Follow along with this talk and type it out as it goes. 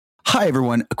Hi,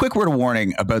 everyone. A quick word of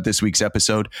warning about this week's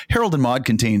episode. Harold and Maude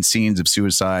contains scenes of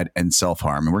suicide and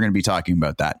self-harm, and we're going to be talking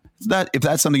about that. If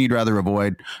that's something you'd rather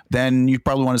avoid, then you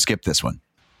probably want to skip this one.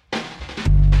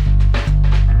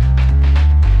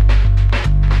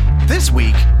 This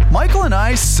week, Michael and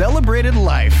I celebrated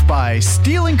life by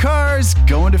stealing cars,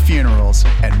 going to funerals,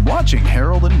 and watching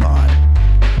Harold and Maude.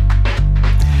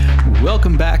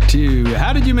 Welcome back to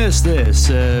How Did You Miss This?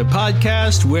 A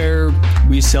podcast where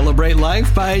we celebrate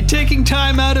life by taking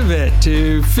time out of it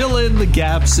to fill in the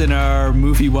gaps in our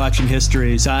movie watching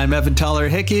histories. I'm Evan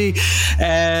Toller-Hickey,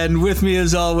 and with me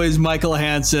as always, Michael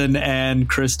Hansen and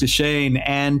Chris Deshane.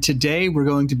 And today we're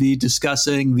going to be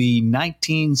discussing the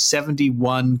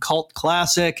 1971 cult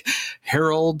classic,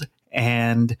 Harold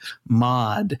and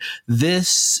Maude.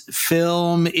 This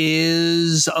film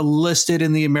is listed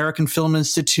in the American Film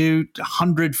Institute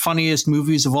 100 funniest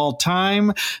movies of all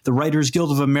time. The Writers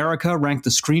Guild of America ranked the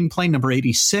screenplay number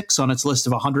 86 on its list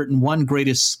of 101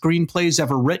 greatest screenplays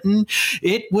ever written.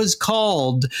 It was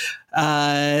called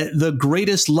the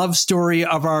greatest love story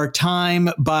of our time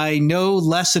by no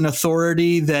less an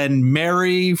authority than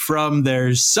Mary from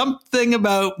There's Something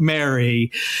About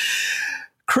Mary.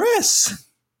 Chris,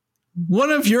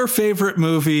 one of your favorite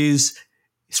movies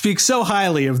speaks so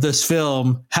highly of this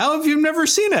film. How have you never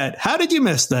seen it? How did you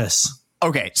miss this?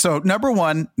 Okay, so number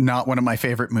one, not one of my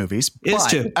favorite movies. Is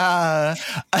too. Yeah,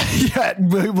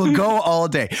 we'll go all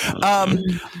day.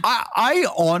 I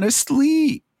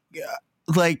honestly,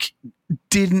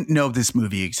 didn't know this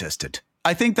movie existed.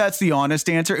 I think that's the honest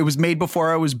answer. It was made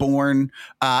before I was born.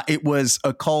 It was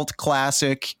a cult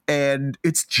classic, and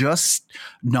it's just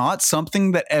not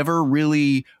something that ever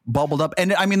really bubbled up.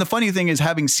 And I mean, the funny thing is,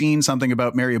 having seen Something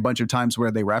About Mary a bunch of times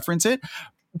where they reference it,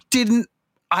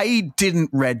 I didn't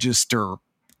register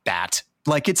that.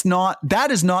 Like, that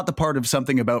is not the part of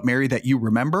Something About Mary that you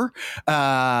remember. There's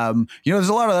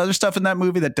a lot of other stuff in that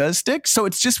movie that does stick. So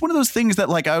it's just one of those things that,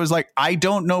 I was like, I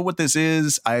don't know what this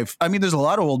is. There's a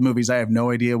lot of old movies I have no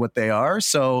idea what they are.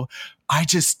 So I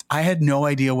had no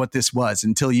idea what this was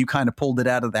until you kind of pulled it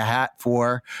out of the hat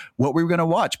for what we were going to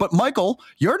watch. But Michael,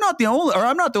 I'm not the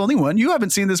only one. You haven't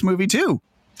seen this movie too.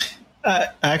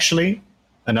 Actually,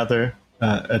 another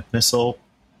admissal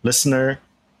listener,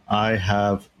 I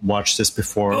have watched this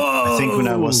before. Oh. I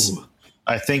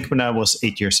think when I was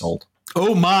 8 years old.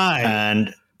 Oh my!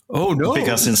 And no,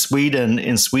 because in Sweden,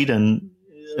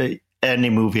 any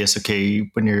movie is okay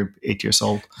when you're 8 years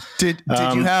old. Did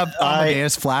you have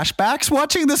Amadeus flashbacks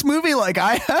watching this movie like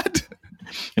I had?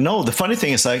 No, the funny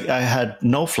thing is I had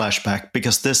no flashback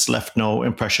because this left no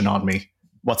impression on me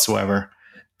whatsoever.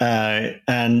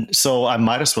 And so I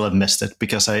might as well have missed it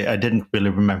because I didn't really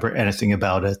remember anything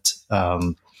about it.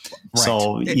 Right.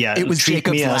 So yeah, it was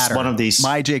Jacob's me Ladder. As one of these.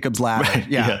 My Jacob's Ladder. Right,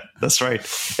 yeah, that's right.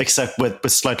 Except with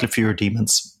slightly fewer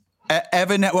demons.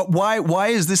 Evan, why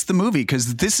is this the movie?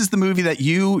 Because this is the movie that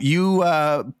you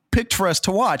picked for us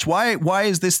to watch. Why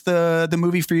is this the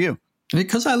movie for you?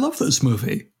 Because I love this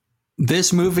movie.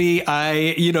 This movie,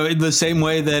 in the same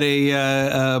way that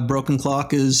a broken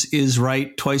clock is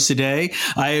right twice a day,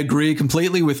 I agree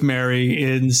completely with Mary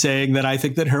in saying that I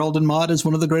think that Harold and Maude is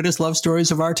one of the greatest love stories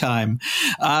of our time.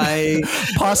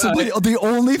 Possibly the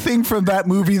only thing from that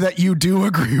movie that you do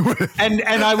agree with. And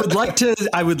I would like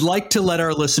to let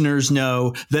our listeners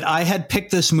know that I had picked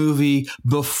this movie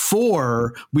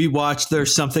before we watched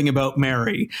There's Something About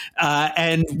Mary,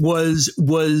 and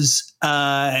was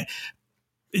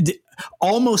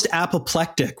almost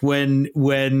apoplectic when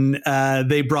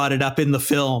they brought it up in the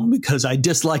film because I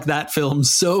dislike that film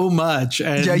so much.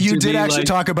 And yeah, you did actually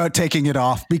talk about taking it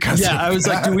off because I was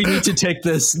like, do we need to take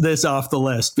this off the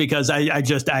list because I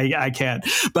can't.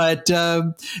 But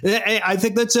I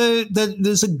think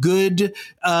there's a good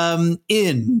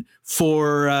in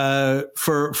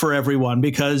for everyone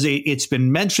because it's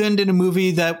been mentioned in a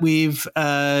movie that we've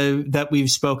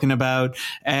spoken about,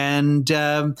 and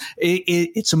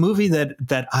it's a movie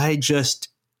that I just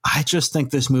think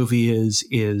this movie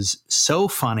is so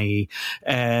funny,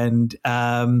 and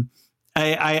I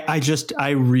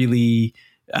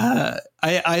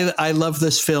love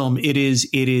this film. It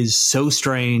is so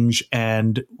strange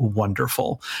and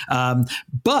wonderful.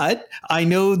 But I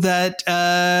know that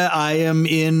I am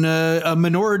in a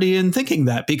minority in thinking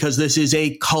that because this is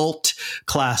a cult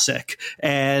classic.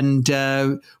 And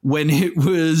when it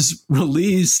was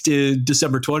released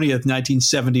December 20th,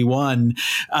 1971,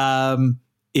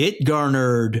 it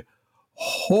garnered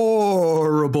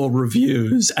horrible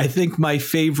reviews. I think my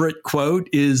favorite quote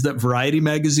is that Variety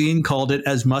magazine called it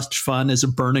as much fun as a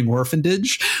burning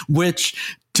orphanage, which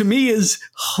to me is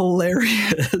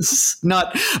hilarious.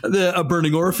 Not a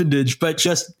burning orphanage, but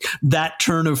just that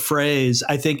turn of phrase,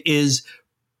 I think, is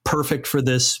perfect for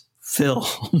this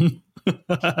film.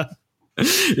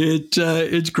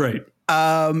 It's great.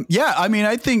 Yeah, I mean,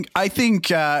 I think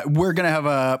we're gonna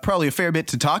have probably a fair bit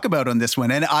to talk about on this one,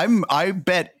 and I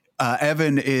bet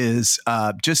Evan is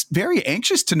just very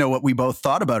anxious to know what we both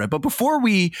thought about it. But before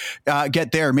we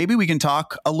get there, maybe we can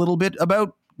talk a little bit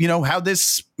about how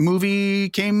this movie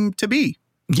came to be.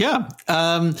 Yeah.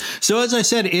 So as I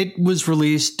said, it was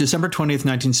released December 20th,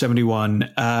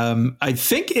 1971. I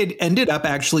think it ended up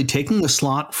actually taking the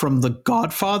slot from The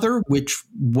Godfather, which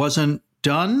wasn't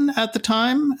done at the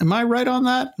time. Am I right on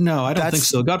that? No, I don't think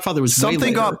so. Godfather was way later.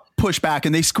 Something got pushed back,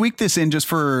 and they squeaked this in just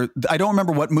for, I don't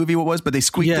remember what movie it was, but they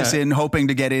squeaked this in hoping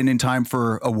to get in time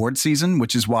for award season,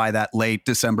 which is why that late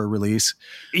December release.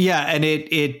 Yeah, and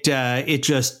it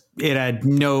had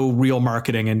no real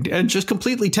marketing and just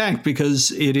completely tanked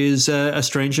because it is a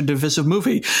strange and divisive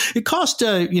movie. It cost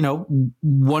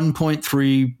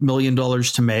 $1.3 million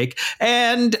to make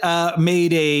and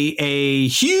made a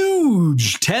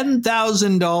huge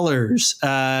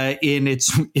 $10,000 in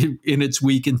its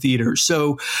week in theaters.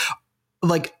 So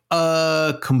like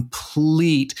a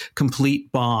complete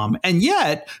bomb. And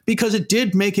yet, because it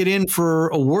did make it in for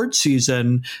award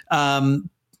season, Bud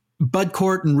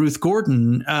Cort and Ruth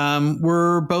Gordon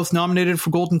were both nominated for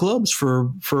Golden Globes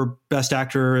for Best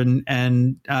Actor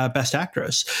and Best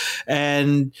Actress.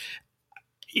 And,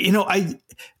 I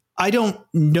don't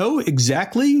know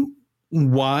exactly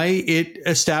why it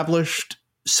established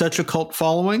such a cult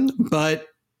following, but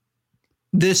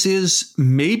this is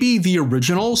maybe the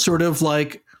original sort of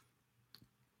like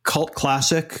cult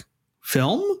classic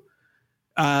film.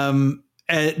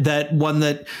 That one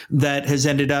that has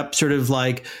ended up sort of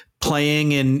like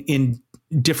playing in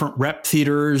different rep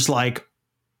theaters like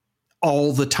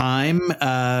all the time,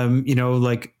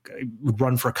 like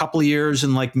run for a couple of years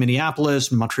in like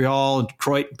Minneapolis, Montreal,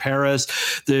 Detroit, and Paris,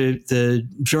 the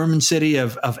German city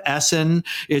of Essen.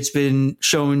 It's been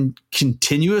shown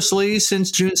continuously since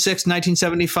June 6,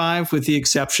 1975, with the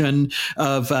exception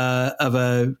of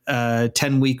a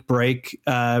 10-week break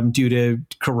due to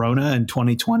Corona in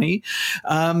 2020.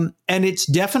 And it's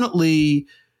definitely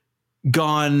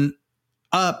gone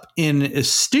up in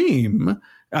esteem.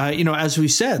 As we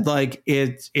said, like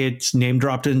it's name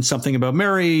dropped in Something About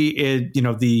Mary.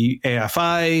 The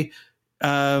AFI,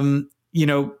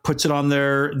 puts it on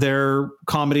their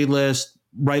comedy list.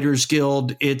 Writers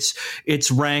Guild.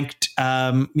 It's ranked,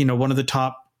 one of the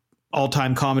top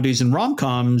all-time comedies and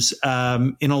rom-coms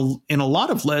in a lot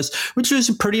of lists, which is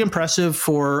pretty impressive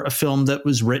for a film that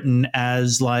was written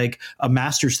as like a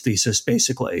master's thesis,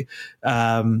 basically,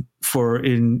 for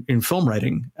in film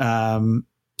writing.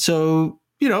 So.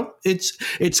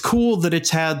 It's cool that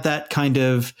it's had that kind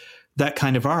of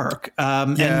arc.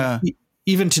 And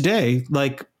even today,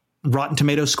 like Rotten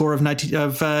Tomatoes score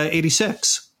of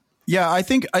 86. Yeah, I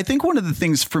think one of the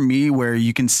things for me where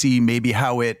you can see maybe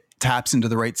how it taps into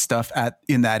the right stuff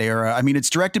in that era. I mean, it's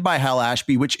directed by Hal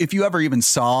Ashby, which if you ever even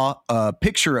saw a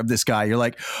picture of this guy, you're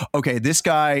like, okay, this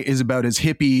guy is about as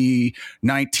hippie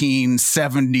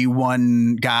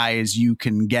 1971 guy as you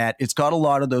can get. It's got a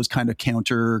lot of those kind of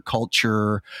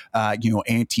counterculture,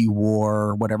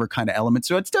 anti-war, whatever kind of elements.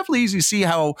 So it's definitely easy to see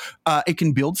how it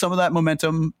can build some of that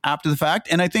momentum after the fact.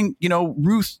 And I think,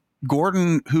 Ruth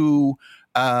Gordon, who,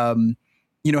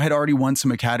 had already won some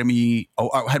had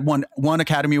won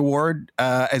Academy Award,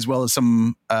 as well as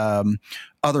some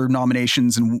other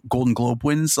nominations and Golden Globe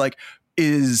wins, like,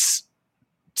 is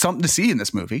something to see in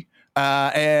this movie.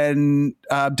 And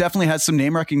definitely has some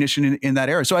name recognition in that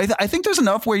era. So I think there's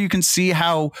enough where you can see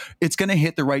how it's going to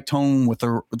hit the right tone with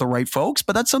the right folks.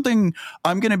 But that's something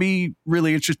I'm going to be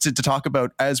really interested to talk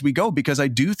about as we go, because I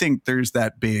do think there's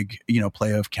that big,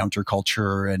 play of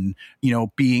counterculture and,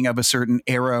 being of a certain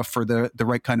era for the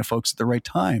right kind of folks at the right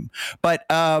time. But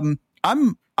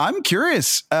I'm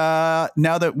curious now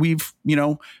that we've,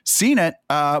 seen it,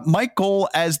 Mike Goal,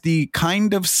 as the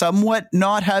kind of somewhat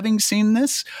not having seen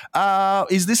this.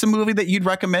 Is this a movie that you'd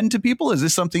recommend to people? Is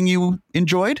this something you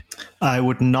enjoyed? I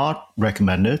would not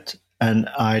recommend it, and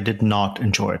I did not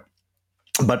enjoy it,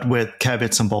 but with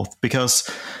caveats on both, because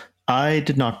I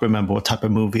did not remember what type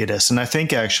of movie it is. And I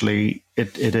think actually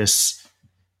it is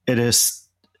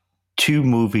two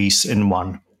movies in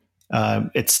one.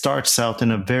 It starts out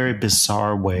in a very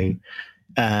bizarre way,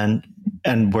 and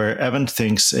where Evan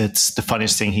thinks it's the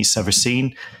funniest thing he's ever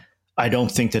seen, I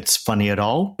don't think that's funny at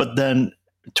all. But then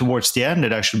towards the end,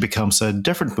 it actually becomes a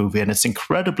different movie, and it's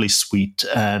incredibly sweet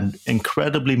and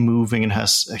incredibly moving, and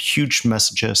has huge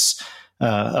messages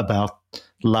about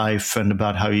life and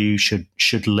about how you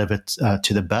should live it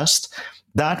to the best.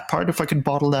 That part, if I could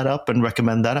bottle that up and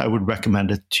recommend that, I would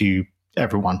recommend it to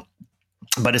everyone.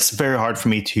 But it's very hard for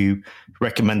me to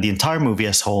recommend the entire movie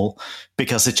as a whole,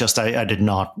 because it just I did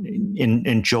not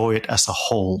enjoy it as a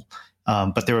whole.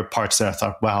 But there were parts that I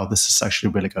thought, wow, this is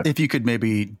actually really good. If you could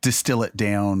maybe distill it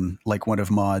down like one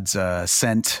of Maude's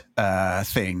scent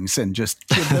things and just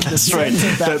give them the right.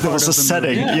 That was a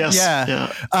setting. Yeah. Yes.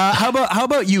 Yeah. How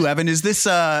about you, Evan? Is this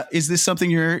something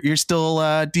you're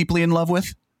still deeply in love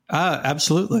with?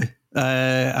 Absolutely.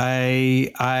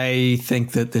 I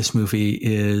think that this movie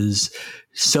is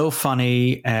so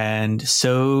funny and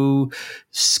so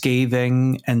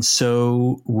scathing and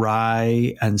so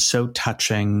wry and so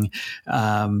touching.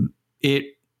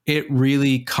 It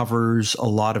really covers a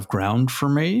lot of ground for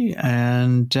me,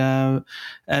 and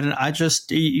I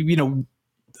just,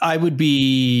 I would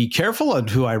be careful on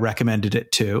who I recommended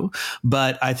it to,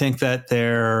 but I think that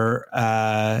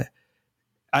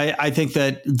I think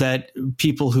that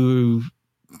people who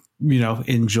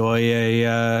enjoy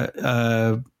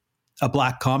a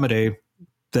black comedy,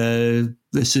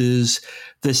 this is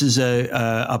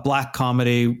a black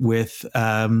comedy with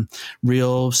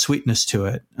real sweetness to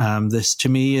it. This to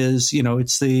me is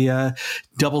it's the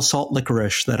double salt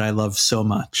licorice that I love so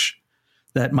much,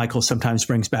 that Michael sometimes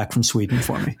brings back from Sweden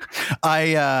for me.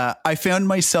 I found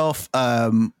myself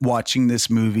watching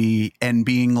this movie and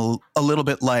being a little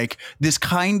bit like, this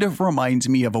kind of reminds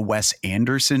me of a Wes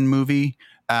Anderson movie.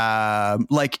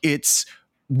 Like, it's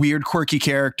weird, quirky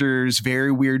characters, very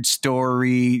weird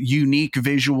story, unique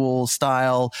visual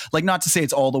style. Like, not to say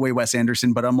it's all the way Wes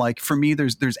Anderson, but I'm like, for me,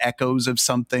 there's echoes of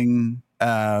something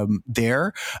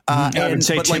there. I would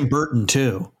say Tim Burton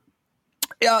too.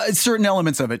 Yeah, certain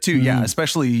elements of it too. Yeah,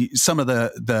 especially some of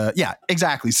the yeah,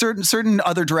 exactly. Certain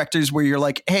other directors where you're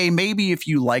like, hey, maybe if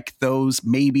you like those,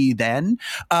 maybe then.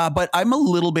 But I'm a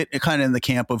little bit kind of in the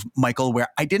camp of Michael, where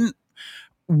I didn't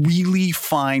really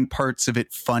find parts of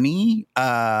it funny,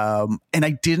 and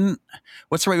I didn't.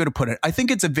 What's the right way to put it? I think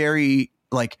it's a very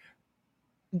like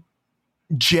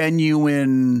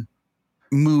genuine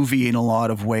movie in a lot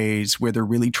of ways, where they're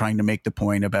really trying to make the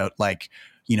point about like,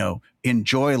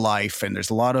 enjoy life, and there's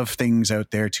a lot of things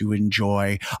out there to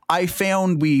enjoy. I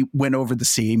found we went over the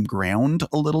same ground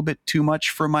a little bit too much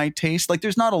for my taste. Like,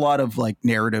 there's not a lot of like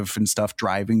narrative and stuff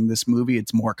driving this movie.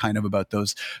 It's more kind of about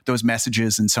those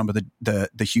messages and some of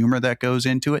the humor that goes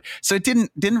into it. So it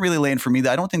didn't really land for me.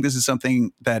 I don't think this is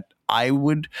something that I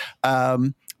would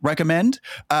recommend.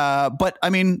 But I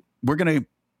mean, we're gonna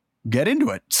get into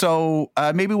it. So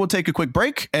maybe we'll take a quick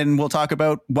break and we'll talk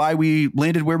about why we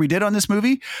landed where we did on this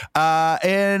movie.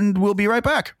 And we'll be right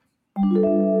back.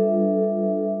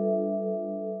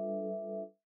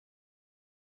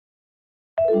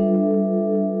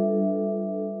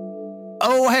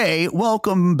 Oh, hey,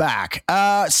 welcome back.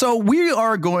 So we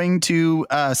are going to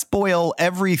spoil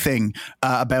everything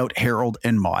about Harold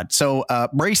and Maude. So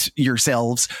brace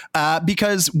yourselves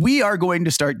because we are going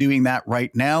to start doing that right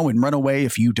now, and run away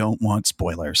if you don't want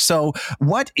spoilers. So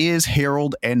what is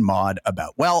Harold and Maude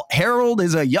about? Well, Harold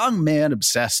is a young man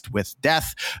obsessed with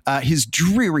death. His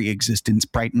dreary existence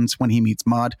brightens when he meets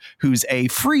Maude, who's a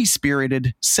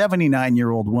free-spirited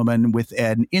 79-year-old woman with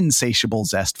an insatiable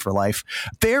zest for life.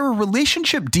 Their relationship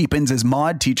deepens as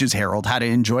Maude teaches Harold how to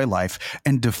enjoy life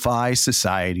and defy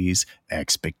society's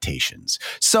expectations.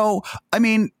 So, I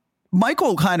mean,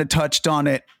 Michael kind of touched on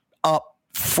it up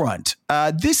front.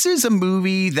 This is a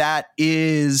movie that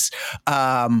is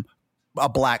a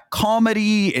black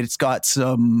comedy. It's got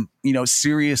some,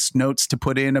 serious notes to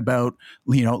put in about,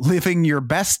 living your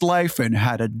best life and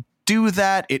how to do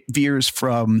that. It veers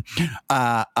from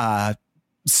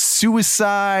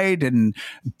suicide and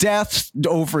death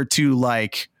over to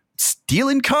like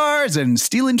stealing cars and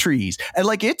stealing trees, and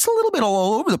like it's a little bit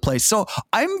all over the place. So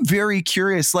I'm very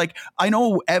curious. Like, I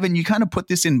know, Evan, you kind of put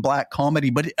this in black comedy,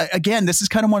 but again, this is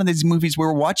kind of one of these movies where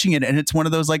we're watching it and it's one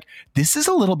of those like, this is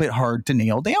a little bit hard to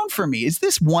nail down for me. Is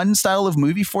this one style of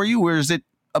movie for you, or is it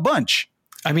a bunch?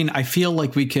 I mean, I feel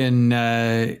like we can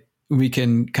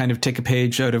kind of take a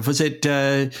page out of, was it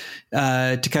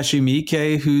Takashi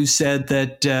Miike who said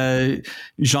that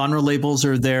genre labels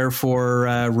are there for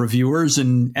reviewers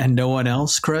and no one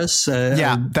else, Chris?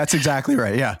 Yeah, that's exactly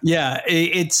right. Yeah. Yeah.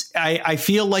 I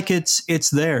feel like it's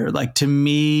there. Like, to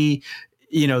me,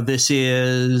 this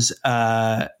is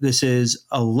a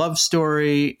love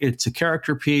story. It's a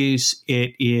character piece.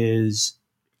 It is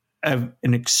an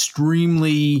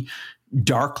extremely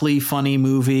darkly funny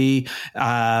movie.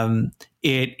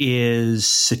 It is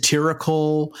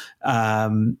satirical.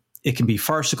 It can be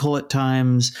farcical at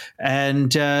times,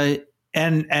 and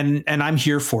I'm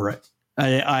here for it.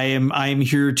 I am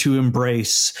here to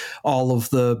embrace all of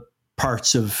the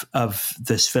parts of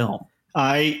this film.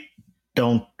 I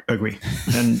don't agree,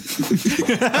 and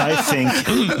I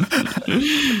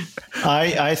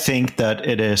think that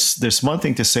it is. There's one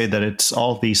thing to say that it's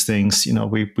all these things.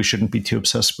 We shouldn't be too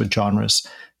obsessed with genres.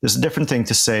 There's a different thing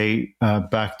to say.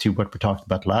 Back to what we talked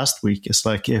about last week. It's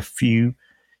like if you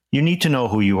need to know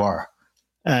who you are.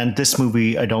 And this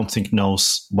movie, I don't think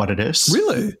knows what it is.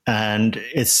 Really? And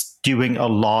it's doing a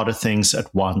lot of things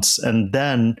at once. And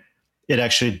then it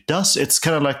actually does. It's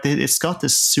kind of like it's got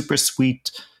this super sweet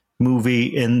movie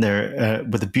in there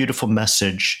with a beautiful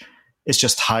message. It's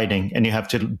just hiding, and you have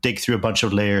to dig through a bunch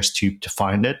of layers to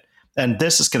find it. And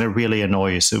this is going to really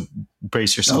annoy you. So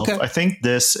brace yourself. Okay. I think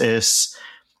this is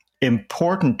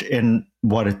important in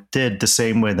what it did, the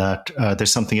same way that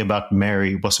There's Something About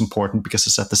Mary was important because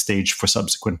it set the stage for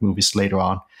subsequent movies later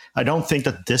on. I don't think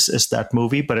that this is that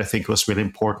movie, but I think it was really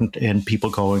important in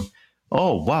people going,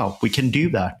 oh, wow, we can do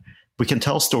that. We can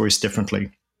tell stories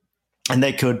differently. And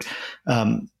they could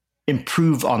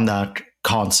improve on that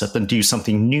concept and do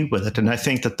something new with it. And I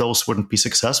think that those wouldn't be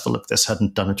successful if this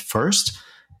hadn't done it first.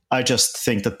 I just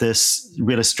think that this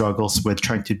really struggles with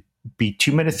trying to be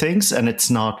too many things, and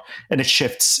it's not, and it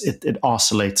shifts, it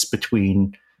oscillates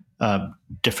between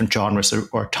different genres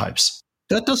or types.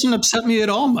 That doesn't upset me at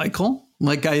all, Michael.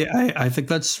 Like I think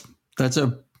that's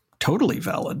a totally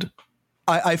valid.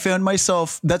 I found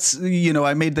myself,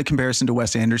 I made the comparison to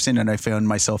Wes Anderson, and I found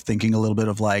myself thinking a little bit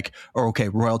of like, Royal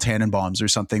Tenenbaums or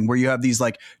something, where you have these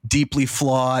like deeply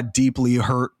flawed, deeply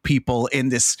hurt people in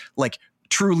this like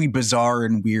truly bizarre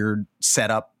and weird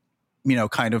setup,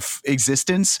 kind of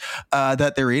existence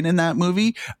that they're in that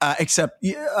movie. Except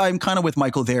I'm kind of with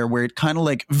Michael there, where it kind of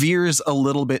like veers a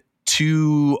little bit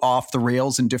too off the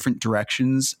rails in different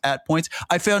directions at points.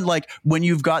 I found like when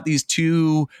you've got these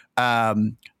two, I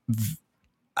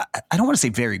don't want to say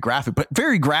very graphic, but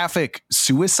very graphic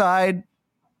suicide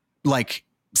like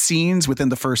scenes within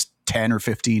the first 10 or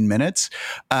 15 minutes.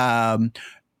 I'm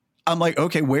like,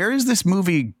 okay, where is this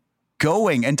movie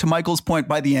going? And to Michael's point,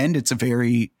 by the end, it's a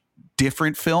very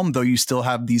different film, though you still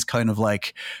have these kind of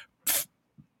like,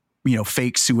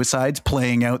 fake suicides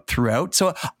playing out throughout.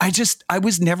 So I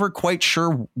was never quite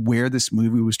sure where this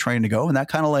movie was trying to go. And that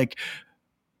kind of like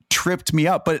tripped me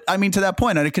up. But I mean, to that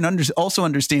point, I can also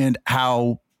understand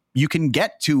how you can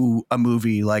get to a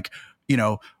movie like,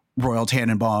 Royal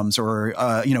Tenenbaums or,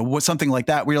 something like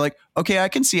that, where you're like, okay, I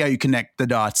can see how you connect the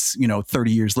dots,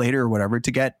 30 years later or whatever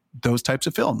to get those types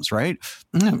of films. Right.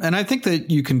 Yeah, and I think that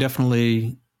you can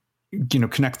definitely,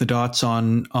 connect the dots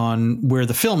on where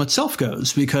the film itself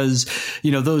goes, because,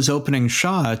 those opening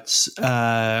shots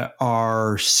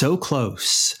are so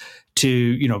close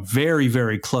to, very,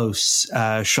 very close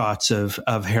shots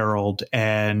of Harold,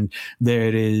 and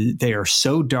they are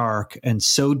so dark and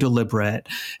so deliberate.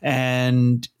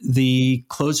 And the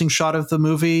closing shot of the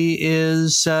movie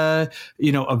is, a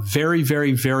very,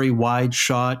 very, very wide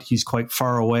shot. He's quite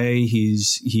far away.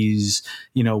 He's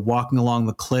walking along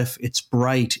the cliff. It's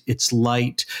bright. It's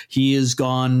light. He is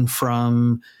gone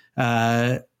from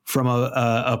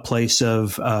a place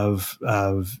of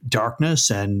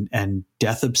darkness and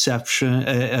death obsession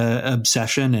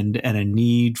and a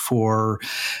need for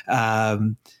a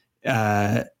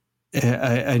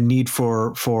need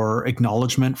for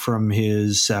acknowledgement from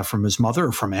his mother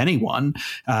or from anyone,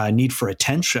 need for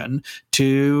attention,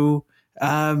 to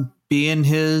be in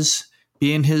his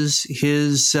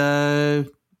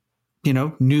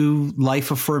new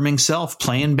life affirming self,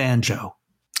 playing banjo.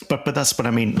 But that's what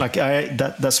I mean. Like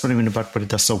that's what I mean about what it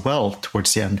does so well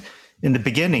towards the end. In the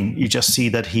beginning, you just see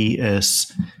that he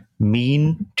is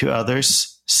mean to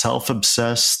others,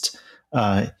 self-obsessed.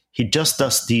 He just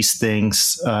does these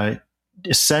things.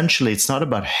 Essentially, it's not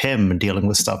about him dealing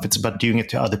with stuff. It's about doing it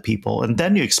to other people. And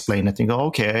then you explain it and go,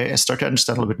 okay, I start to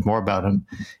understand a little bit more about him.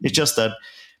 It's just that,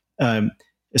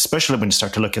 especially when you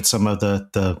start to look at some of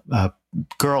the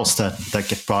girls that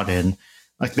get brought in,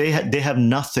 like they have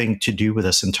nothing to do with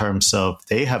this in terms of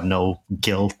they have no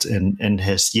guilt in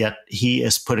his, yet he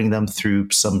is putting them through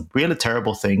some really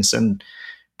terrible things. And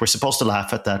we're supposed to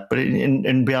laugh at that. But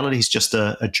in reality, he's just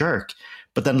a jerk.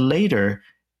 But then later,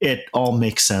 it all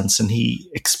makes sense. And he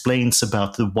explains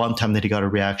about the one time that he got a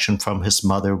reaction from his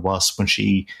mother was when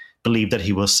she believed that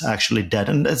he was actually dead.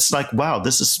 And it's like, wow,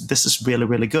 this is really,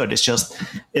 really good. It's just,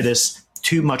 it is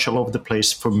too much all over the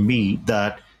place for me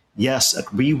that, yes, at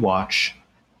rewatch,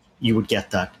 you would get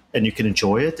that. and you can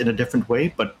enjoy it in a different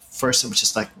way. But first it was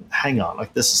just like, hang on,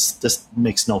 like this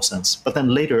makes no sense. But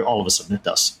then later, all of a sudden it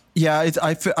does. Yeah,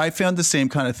 I found the same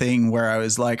kind of thing where I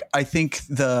was like, I think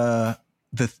the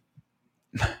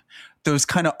those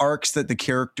kind of arcs that the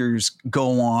characters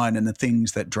go on and the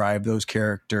things that drive those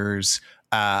characters.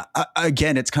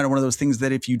 Again, it's kind of one of those things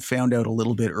that if you'd found out a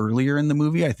little bit earlier in the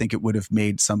movie, I think it would have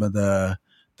made some of the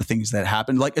things that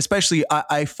happened. Like, especially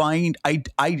I find I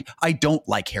don't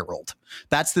like Harold.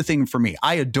 That's the thing for me.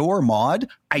 I adore Maude.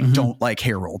 I don't like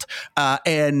Harold.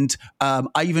 And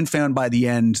I even found by the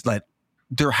end that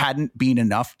there hadn't been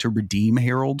enough to redeem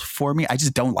Harold for me. I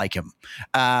just don't like him.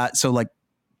 So like,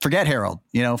 forget Harold,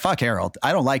 fuck Harold.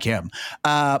 I don't like him.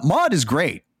 Maude is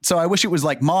great. So I wish it was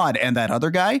like Maude and that other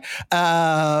guy.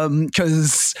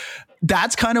 Cause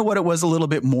that's kind of what it was a little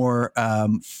bit more,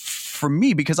 for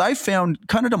me, because I found,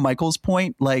 kind of to Michael's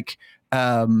point, like,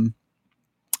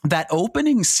 that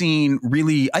opening scene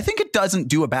really, I think it doesn't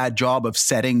do a bad job of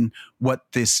setting what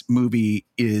this movie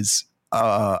is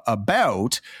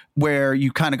about, where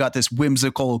you kind of got this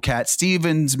whimsical Cat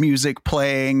Stevens music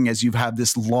playing as you have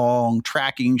this long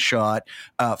tracking shot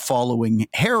following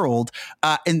Harold,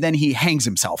 and then he hangs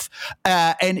himself,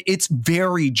 and it's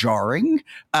very jarring,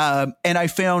 and I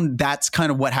found that's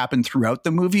kind of what happened throughout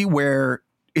the movie, where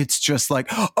it's just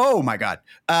like, oh my God,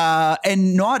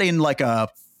 and not in like a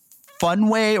fun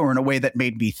way or in a way that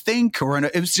made me think,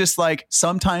 it was just like,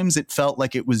 sometimes it felt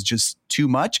like it was just too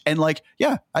much. And like,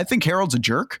 yeah, I think Harold's a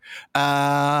jerk.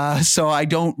 So I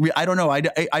don't know.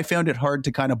 I found it hard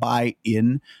to kind of buy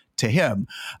in to him.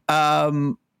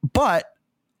 But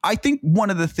I think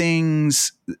one of the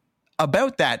things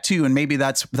about that too, and maybe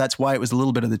that's why it was a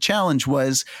little bit of the challenge,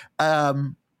 was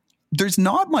there's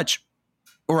not much,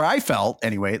 or I felt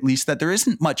anyway, at least, that there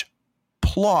isn't much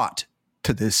plot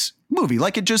to this movie.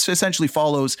 Like, it just essentially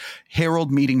follows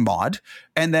Harold meeting Maude,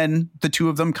 and then the two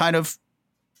of them kind of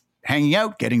hanging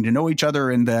out, getting to know each other,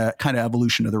 and the kind of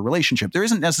evolution of their relationship. There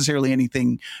isn't necessarily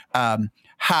anything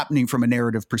happening from a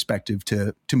narrative perspective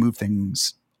to move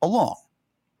things along.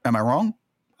 Am I wrong?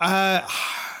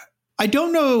 I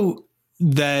don't know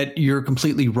that you're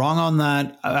completely wrong on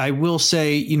that. I will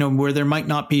say, where there might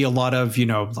not be a lot of,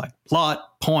 like plot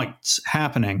points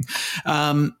happening,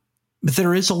 but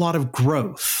there is a lot of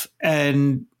growth,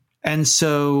 and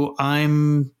so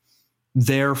I'm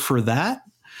there for that.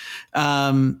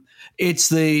 It's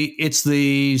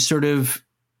the sort of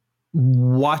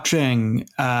watching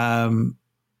Harold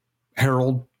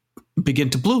begin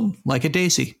to bloom like a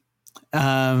daisy,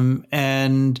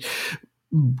 and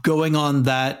going on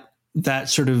that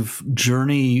sort of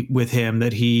journey with him,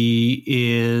 that he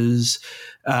is,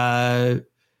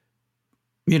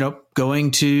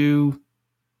 going to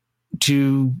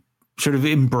sort of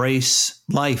embrace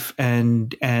life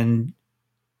and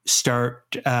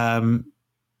start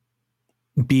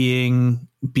being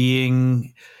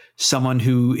someone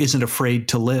who isn't afraid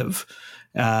to live.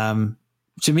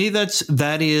 To me,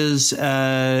 that is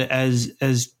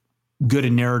as good a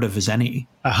narrative as any.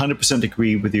 100%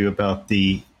 agree with you about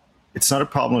it's not a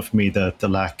problem for me, the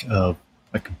lack of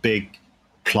like big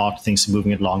plot things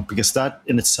moving it along, because that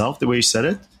in itself, the way you said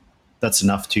it, that's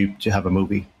enough to have a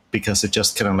movie. Because it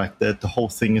just kind of like the whole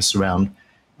thing is around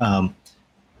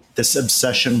this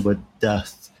obsession with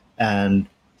death and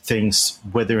things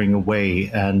withering away,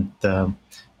 and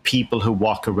people who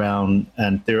walk around,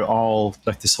 and they're all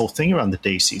like this whole thing around the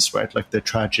daisies, right? Like the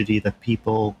tragedy that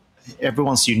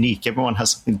everyone's unique, everyone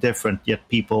has something different, yet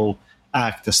people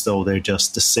act as though they're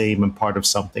just the same and part of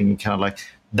something, and kind of like,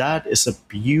 that is a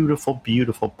beautiful,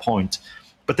 beautiful point.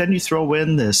 But then you throw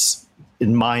in this,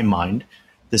 in my mind,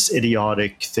 this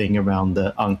idiotic thing around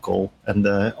the uncle and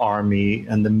the army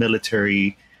and the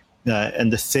military,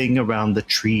 and the thing around the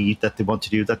tree that they want to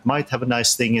do that might have a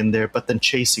nice thing in there, but then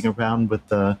chasing around with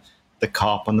the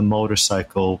cop on the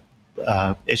motorcycle.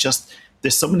 It's just,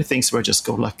 there's so many things where I just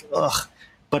go like, ugh.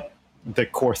 But the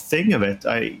core thing of it,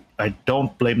 I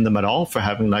don't blame them at all for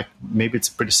having, like, maybe it's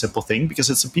a pretty simple thing, because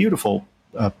it's a beautiful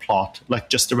plot, like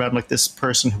just around like this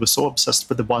person who was so obsessed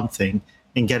with the one thing,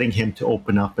 and getting him to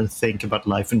open up and think about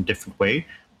life in a different way.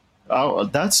 Oh,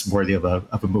 that's worthy of a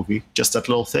movie. Just that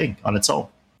little thing on its own.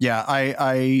 Yeah,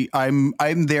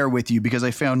 I'm there with you, because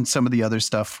I found some of the other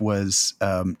stuff was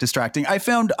distracting. I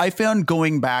found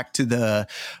going back to the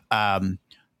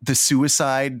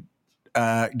suicide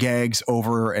gags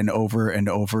over and over and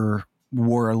over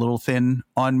wore a little thin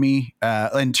on me.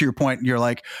 And to your point, you're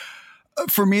like,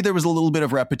 for me, there was a little bit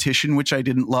of repetition, which I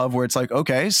didn't love, where it's like,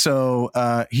 okay, so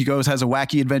he goes, has a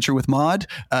wacky adventure with Maude.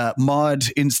 Maude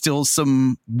instills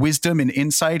some wisdom and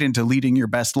insight into leading your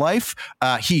best life.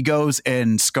 He goes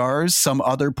and scars some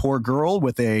other poor girl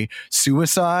with a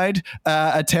suicide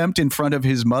attempt in front of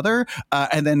his mother,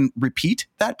 and then repeat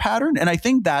that pattern. And I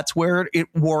think that's where it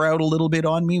wore out a little bit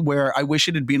on me, where I wish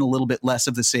it had been a little bit less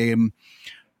of the same,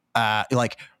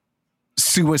 like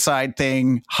suicide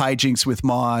thing, hijinks with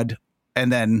Maude,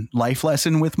 and then life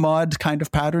lesson with Maude kind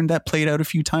of pattern that played out a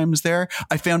few times there.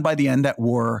 I found by the end that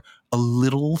wore a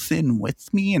little thin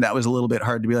with me, and that was a little bit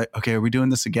hard to be like, okay, are we doing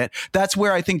this again? That's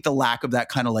where I think the lack of that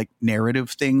kind of like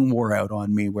narrative thing wore out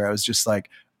on me, where I was just like,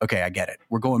 okay, I get it.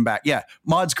 We're going back. Yeah,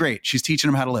 Maude's great. She's teaching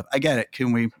him how to live. I get it.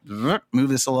 Can we move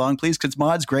this along, please? Because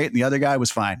Maude's great, and the other guy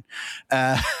was fine.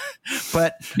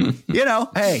 But,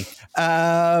 hey.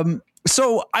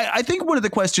 So I think one of the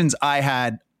questions I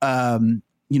had,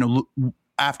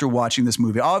 after watching this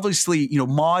movie, obviously,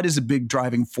 Maude is a big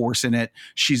driving force in it.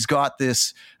 She's got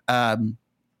this,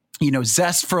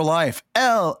 zest for life,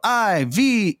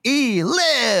 L-I-V-E,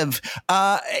 live.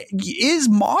 Is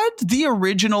Maude the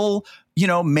original,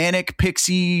 manic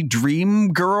pixie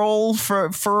dream girl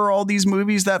for all these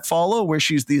movies that follow, where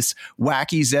she's this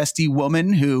wacky, zesty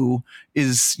woman who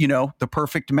is, the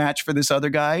perfect match for this other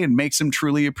guy and makes him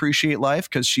truly appreciate life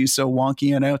because she's so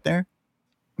wonky and out there?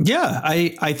 Yeah,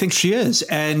 I think she is.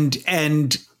 And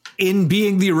in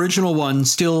being the original one,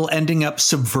 still ending up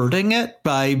subverting it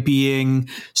by being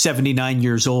 79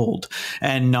 years old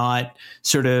and not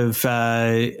sort of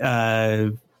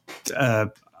a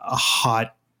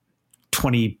hot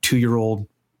 22-year-old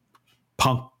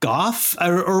punk goth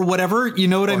or whatever, you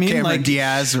know what I mean? Cameron like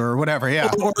Diaz or whatever. Yeah.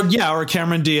 Or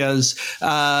Cameron Diaz.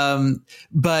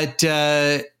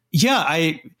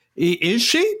 Is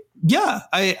she? Yeah,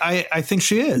 I think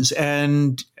she is.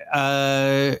 And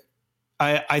I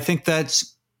think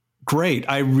that's great.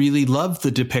 I really love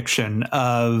the depiction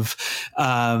of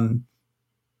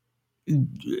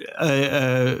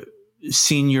a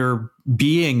senior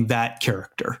being that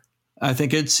character. I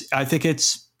think it's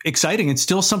exciting. It's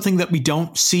still something that we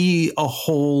don't see a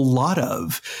whole lot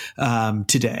of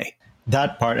today.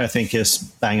 That part, I think, is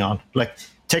bang on. Like,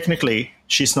 technically,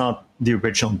 she's not the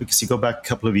original, because you go back a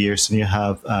couple of years and you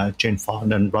have Jane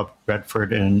Fonda and Robert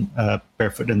Redford in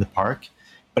Barefoot in the Park.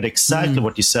 But exactly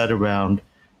what you said around,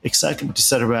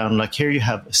 like, here you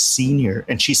have a senior,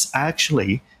 and she's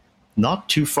actually not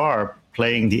too far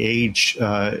playing the age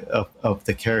of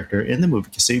the character in the movie,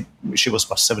 because she was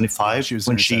about 75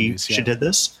 when she did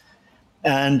this.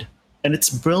 And it's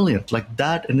brilliant. Like,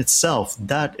 that in itself,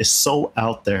 that is so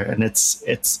out there, and it's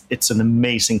an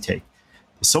amazing take.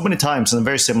 So many times, and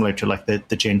very similar to like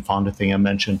the Jane Fonda thing I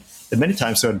mentioned, that many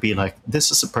times I would be like, this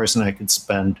is a person I could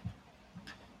spend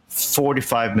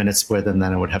 45 minutes with, and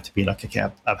then I would have to be like, okay,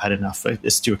 I've had enough.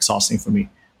 It's too exhausting for me.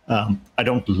 I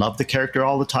don't love the character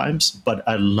all the times, but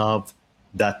I love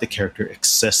that the character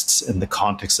exists in the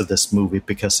context of this movie,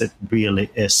 because it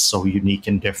really is so unique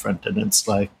and different. And it's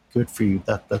like, good for you.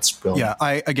 That's brilliant.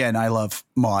 Yeah, I love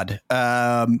Maude.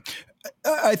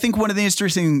 I think one of the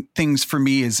interesting things for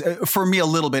me is, for me a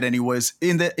little bit anyways,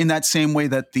 in that same way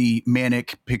that the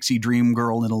manic pixie dream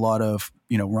girl in a lot of,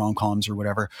 rom-coms or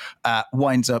whatever,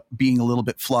 winds up being a little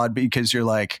bit flawed, because you're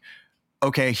like,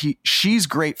 okay, she's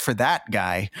great for that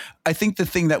guy. I think the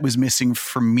thing that was missing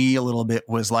for me a little bit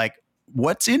was like,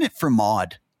 what's in it for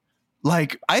Maude?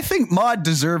 Like, I think Maude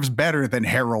deserves better than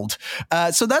Harold.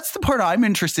 So that's the part I'm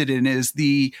interested in, is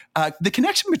the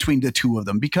connection between the two of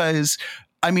them, because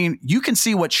I mean, you can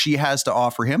see what she has to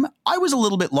offer him. I was a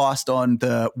little bit lost on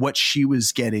what she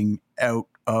was getting out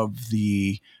of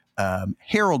the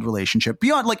Harold relationship.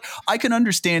 Beyond, like, I can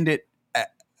understand it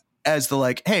as the,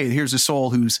 like, hey, here's a soul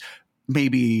who's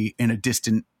maybe in a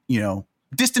distant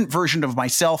version of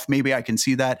myself. Maybe I can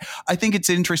see that. I think it's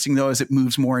interesting, though, as it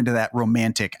moves more into that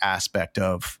romantic aspect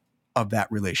of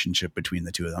that relationship between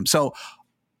the two of them. So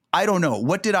I don't know.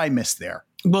 What did I miss there?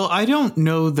 Well, I don't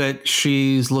know that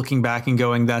she's looking back and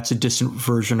going, that's a distant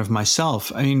version of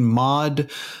myself. I mean,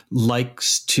 Maude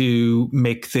likes to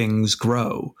make things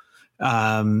grow.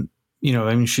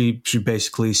 She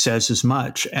basically says as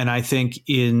much. And I think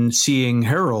in seeing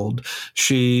Harold,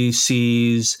 she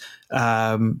sees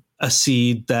a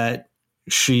seed that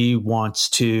she wants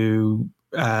to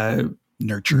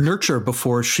nurture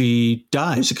before she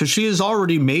dies, because she has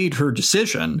already made her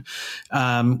decision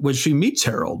when she meets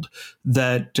Harold,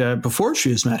 that before she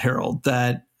has met Harold,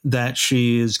 that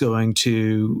she is going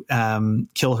to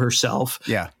kill herself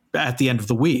at the end of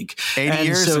the week. 80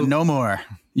 years and no more.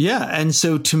 Yeah. And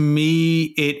so to me,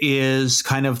 it is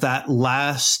kind of that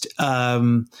last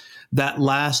that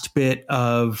last bit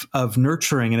of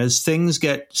nurturing. And as things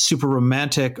get super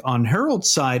romantic on Harold's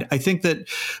side, I think that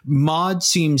Maude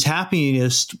seems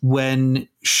happiest when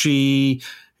she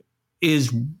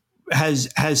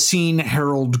has seen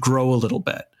Harold grow a little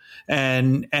bit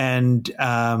and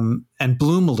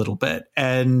bloom a little bit,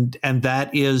 and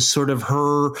that is sort of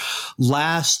her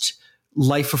last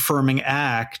life affirming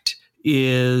act,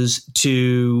 is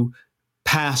to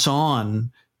pass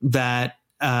on that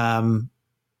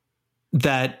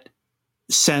that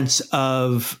sense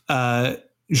of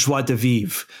joie de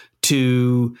vivre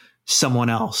to someone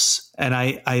else, and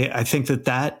I think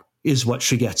that is what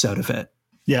she gets out of it.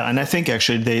 Yeah, and I think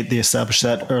actually they established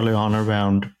that early on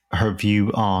around her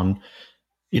view on,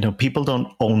 people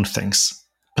don't own things,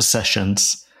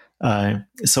 possessions.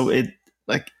 So it,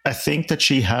 like, I think that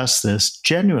she has this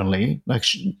genuinely, like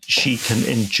she can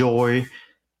enjoy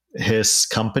his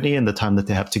company and the time that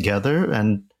they have together,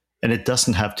 and it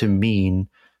doesn't have to mean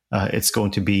it's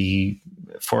going to be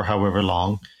for however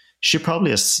long. She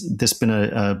probably there's been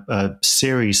a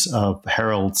series of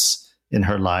Heralds in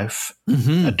her life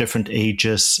at different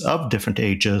ages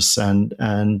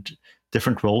and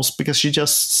different roles, because she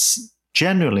just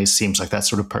genuinely seems like that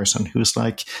sort of person who's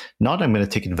like, not I'm going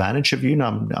to take advantage of you,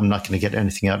 no, I'm not going to get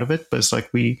anything out of it, but it's like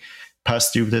we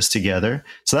pass through this together.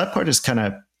 So that part is kind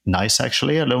of nice,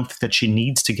 actually. I don't think that she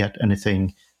needs to get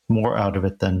anything more out of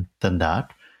it than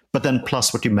that. But then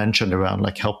plus what you mentioned around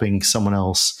like helping someone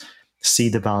else see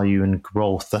the value in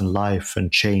growth and life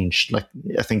and change. Like,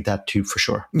 I think that too, for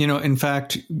sure. In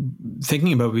fact,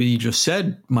 thinking about what you just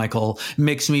said, Michael,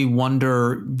 makes me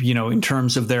wonder, in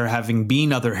terms of there having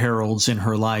been other Heralds in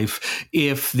her life,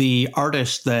 if the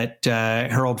artist that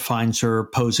Harold finds her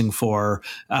posing for,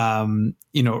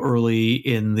 early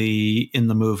in the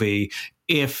movie,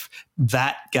 if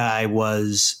that guy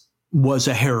was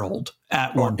a Herald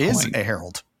at one point. Is a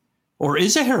Herald. Or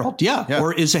is a Herald, yeah.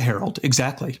 Or is a Herald,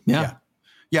 exactly, yeah.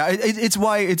 It's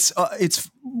why it's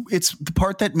the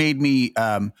part that made me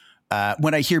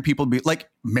when I hear people be like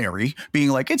Mary being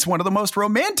like, it's one of the most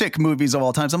romantic movies of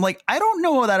all times. I'm like, I don't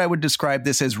know that I would describe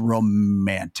this as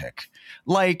romantic.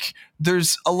 Like,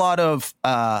 there's a lot of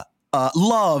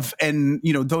love and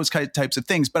those types of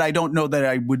things, but I don't know that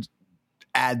I would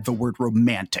add the word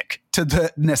romantic to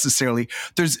the necessarily.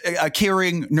 There's a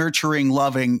caring, nurturing,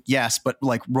 loving, yes, but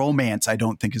like romance, I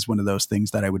don't think is one of those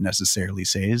things that I would necessarily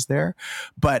say is there.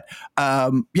 But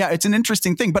it's an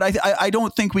interesting thing. But I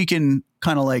don't think we can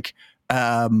kind of like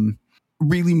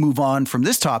really move on from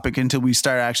this topic until we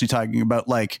start actually talking about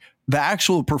like the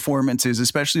actual performances,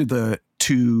 especially the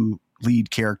two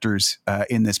lead characters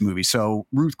in this movie. So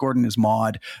Ruth Gordon as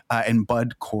Maude and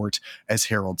Bud Cort as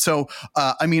Harold. So,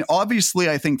 obviously,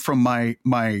 I think from my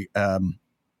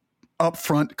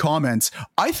upfront comments,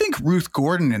 I think Ruth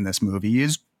Gordon in this movie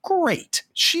is great.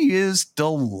 She is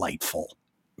delightful.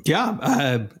 Yeah,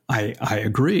 I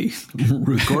agree.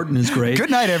 Ruth Gordon is great.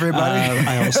 Good night, everybody.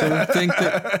 I also think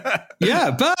that,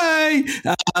 bye.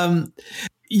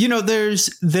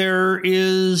 There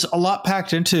is a lot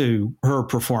packed into her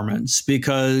performance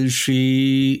because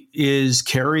she is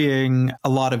carrying a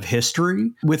lot of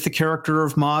history with the character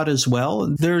of Maude as well.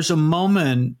 There's a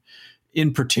moment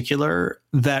in particular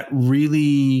that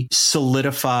really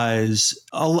solidifies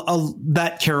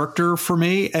that character for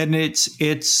me. And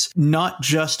it's not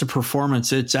just a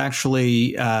performance. It's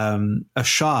actually a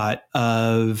shot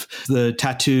of the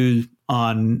tattoo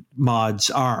on Maude's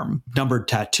arm, numbered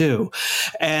tattoo.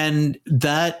 And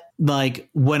that, like,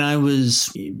 when I was,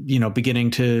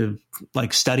 beginning to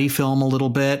like study film a little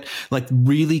bit, like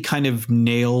really kind of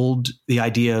nailed the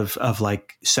idea of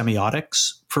like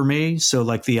semiotics for me. So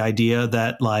like the idea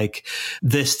that like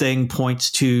this thing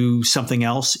points to something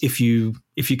else. If you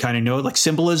kind of know it, like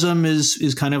symbolism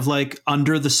is kind of like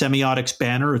under the semiotics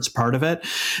banner, it's part of it.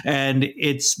 And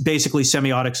it's basically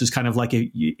semiotics is kind of like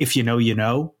if you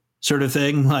know, sort of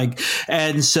thing. Like,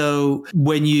 and so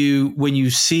when you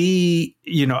see,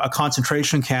 a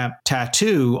concentration camp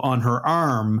tattoo on her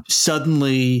arm,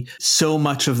 suddenly so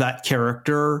much of that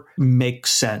character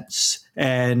makes sense.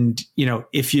 And,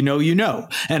 if you know.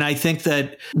 And I think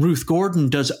that Ruth Gordon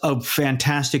does a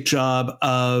fantastic job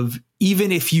of,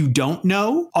 even if you don't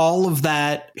know, all of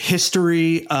that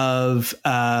history of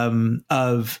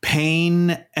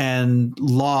pain and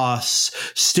loss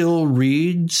still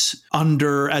reads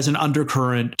as an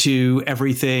undercurrent to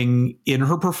everything in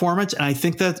her performance. And I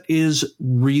think that is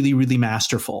really, really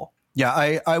masterful.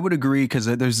 Yeah, I would agree, because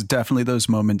there's definitely those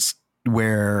moments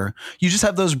where you just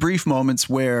have those brief moments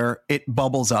where it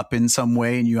bubbles up in some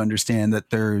way and you understand that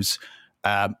there's,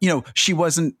 she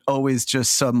wasn't always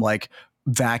just some like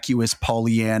vacuous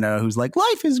Pollyanna who's like,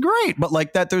 life is great, but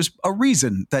like that there's a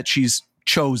reason that she's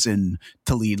chosen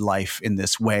to lead life in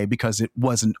this way, because it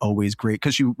wasn't always great,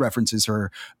 because she references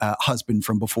her husband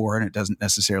from before and it doesn't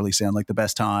necessarily sound like the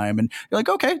best time, and you're like,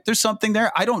 okay, there's something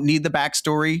there. I don't need the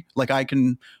backstory. Like, I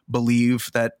can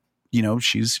believe that, you know,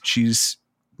 she's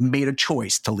made a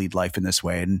choice to lead life in this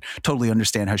way, and totally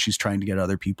understand how she's trying to get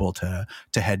other people to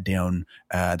head down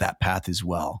that path as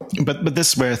well. But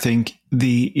this is where I think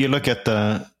you look at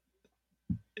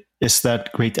is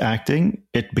that great acting?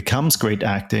 It becomes great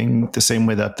acting the same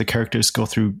way that the characters go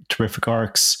through terrific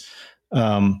arcs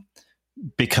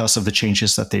because of the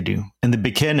changes that they do. In the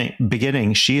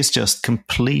beginning, she is just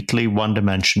completely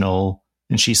one-dimensional,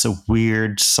 and she's a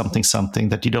weird something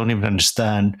that you don't even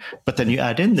understand. But then you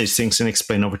add in these things and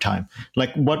explain over time.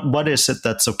 Like, what is it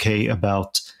that's okay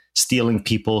about stealing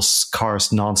people's cars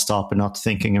nonstop and not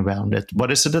thinking around it?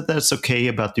 What is it that's okay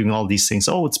about doing all these things?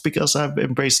 Oh, it's because I've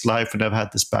embraced life and I've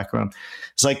had this background.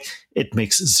 It's like, it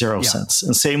makes zero sense.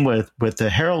 And same with the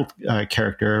Harold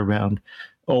character around,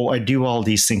 oh, I do all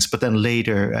these things, but then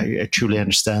later I truly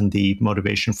understand the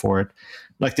motivation for it.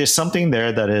 Like, there's something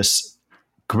there that is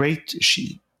great,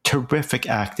 terrific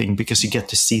acting, because you get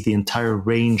to see the entire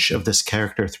range of this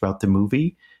character throughout the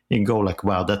movie and go like,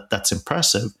 wow, that's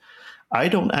impressive. I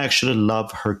don't actually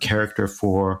love her character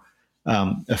for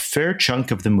a fair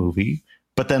chunk of the movie,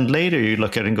 but then later you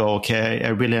look at it and go, okay, I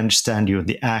really understand you.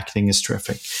 The acting is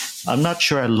terrific. I'm not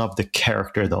sure I love the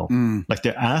character though. Like,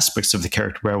 there are aspects of the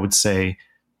character where I would say,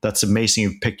 that's amazing,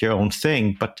 you picked your own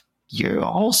thing, but you're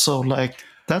also like,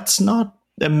 that's not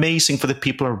amazing for the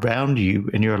people around you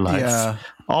in your life. Yeah.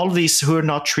 All of these who are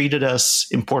not treated as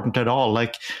important at all,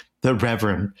 like the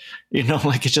Reverend, you know,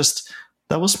 like, it just,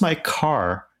 that was my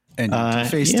car. And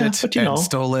faced it but, and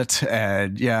stole it.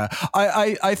 And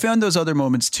I found those other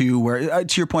moments too, where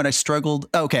to your point, I struggled.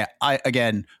 Okay.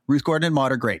 Again, Ruth Gordon and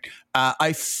Maude are great.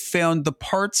 I found the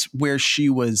parts where she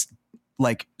was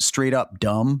like straight up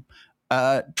dumb,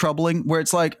 troubling, where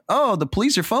it's like, oh, the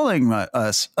police are following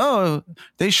us. Oh,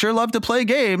 they sure love to play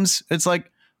games. It's like,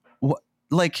 what?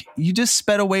 Like, you just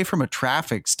sped away from a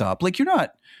traffic stop. Like, you're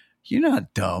not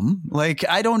dumb. Like,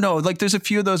 I don't know. Like, there's a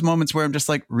few of those moments where I'm just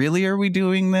like, really, are we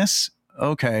doing this?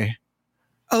 Okay.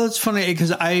 Oh, it's funny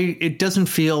because it doesn't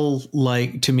feel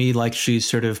like to me like she's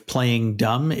sort of playing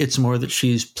dumb. It's more that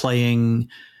she's playing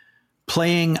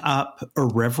up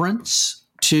irreverence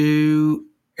to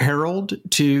Harold,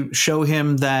 to show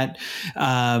him that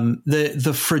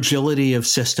the fragility of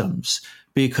systems,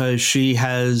 because she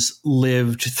has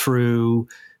lived through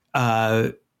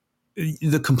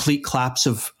the complete collapse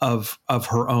of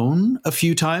her own a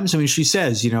few times. I mean, she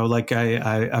says, you know, like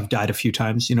I've died a few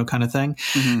times, you know, kind of thing.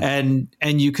 Mm-hmm.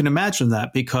 And you can imagine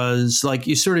that, because like,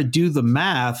 you sort of do the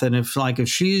math, and if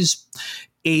she's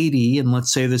 80 and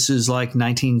let's say this is like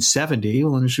 1970,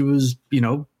 well, and she was, you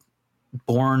know,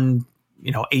 born,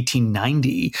 you know,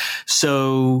 1890.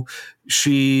 So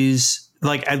she's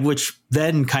like, at which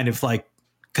then kind of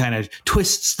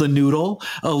twists the noodle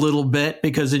a little bit,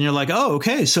 because then you're like, oh,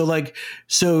 okay.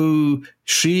 So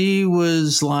she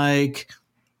was like,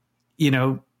 you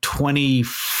know,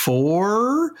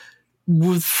 24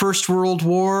 with First World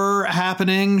War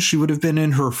happening. She would have been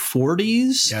in her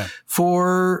 40s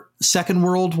for Second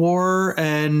World War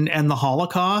and the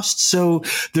Holocaust. So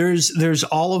there's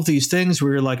all of these things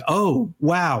where you're like, oh,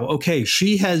 wow. Okay.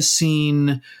 She has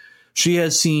seen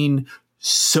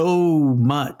so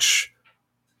much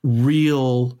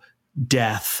real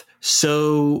death,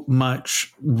 so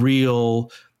much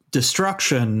real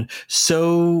destruction,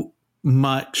 so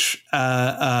much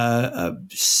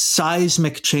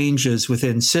seismic changes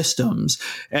within systems.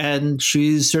 And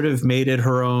she's sort of made it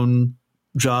her own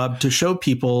job to show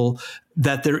people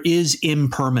that there is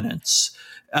impermanence,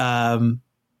 you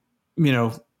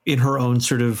know, in her own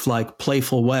sort of like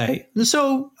playful way. And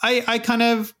so I kind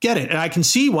of get it. And I can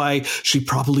see why she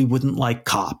probably wouldn't like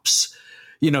cops.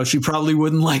 You know, she probably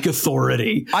wouldn't like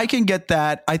authority. I can get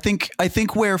that. I think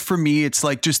where for me, it's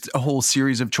like just a whole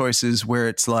series of choices where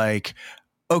it's like,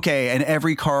 okay, and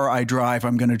every car I drive,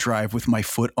 I'm going to drive with my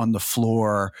foot on the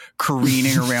floor,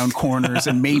 careening around corners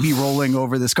and maybe rolling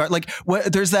over this car. Like,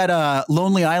 there's that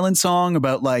Lonely Island song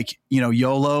about like, you know,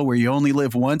 YOLO, where you only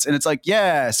live once. And it's like,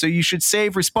 yeah, so you should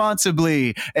save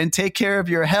responsibly and take care of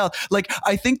your health. Like,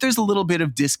 I think there's a little bit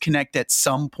of disconnect at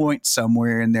some point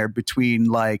somewhere in there between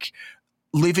like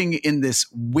living in this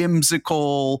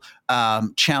whimsical,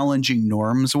 challenging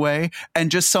norms way, and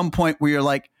just some point where you're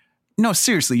like, no,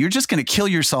 seriously, you're just going to kill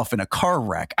yourself in a car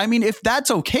wreck. I mean, if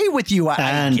that's okay with you,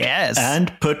 I guess.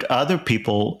 And put other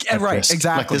people at risk.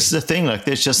 Exactly. Like, this is the thing. Like,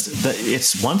 there's just,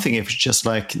 it's one thing if it's just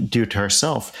like do it to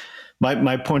herself.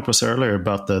 My point was earlier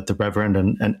about the Reverend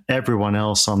and everyone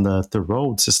else on the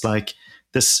roads. It's like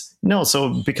this. No,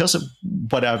 so because of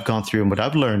what I've gone through and what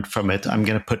I've learned from it, I'm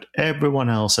going to put everyone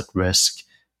else at risk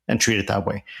and treat it that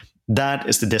way. That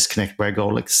is the disconnect where I go,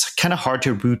 like, it's kind of hard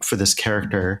to root for this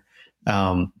character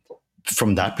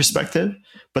from that perspective.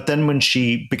 But then when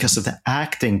she, because of the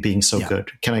acting being so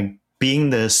good, kind of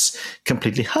being this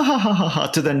completely ha ha ha ha ha,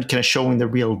 to then kind of showing the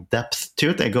real depth to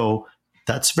it, I go,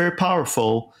 that's very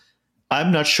powerful.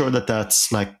 I'm not sure that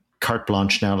that's like carte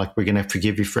blanche now, like we're going to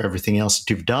forgive you for everything else that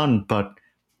you've done, but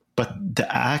the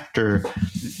actor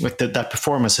with that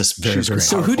performance is very, very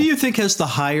so powerful. Who do you think has the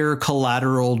higher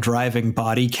collateral driving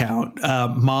body count,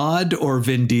 Maude or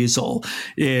Vin Diesel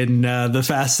in the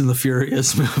Fast and the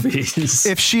Furious movies?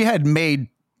 If she had made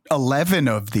 11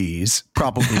 of these,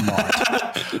 probably Maude.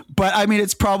 But I mean,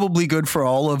 it's probably good for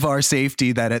all of our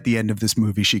safety that at the end of this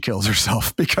movie she kills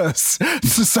herself, because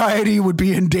society would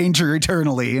be in danger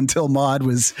eternally until Maude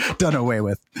was done away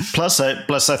with. Plus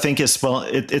I think it's a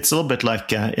little bit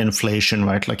like inflation,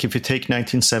 right? Like if you take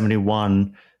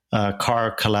 1971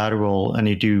 car collateral and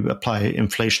you do apply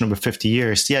inflation over 50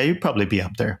 years, yeah, you'd probably be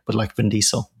up there, but like Vin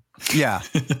Diesel. Yeah,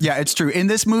 it's true. In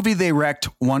this movie, they wrecked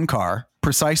one car.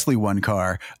 Precisely one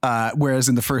car, whereas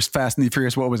in the first Fast and the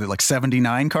Furious, what was it, like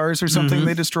 79 cars or something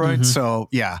they destroyed? So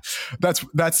yeah,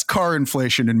 that's car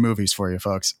inflation in movies for you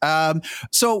folks.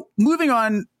 So moving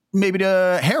on maybe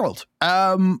to Harold.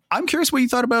 I'm curious what you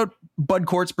thought about Bud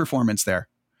Cort's performance there.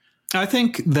 I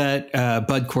think that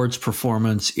Bud Cort's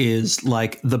performance is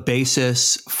like the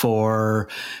basis for,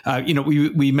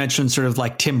 we mentioned sort of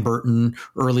like Tim Burton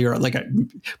earlier. Like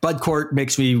Bud Cort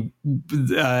makes me,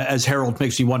 as Harold,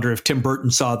 makes me wonder if Tim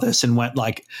Burton saw this and went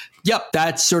like, "Yep,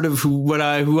 that's sort of who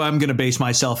I'm going to base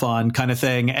myself on," kind of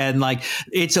thing. And like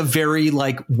it's a very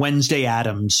like Wednesday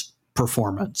Addams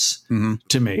performance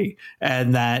to me,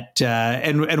 and that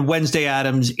and Wednesday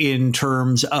Addams in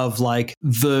terms of like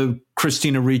the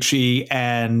Christina Ricci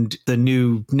and the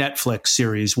new Netflix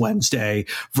series Wednesday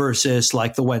versus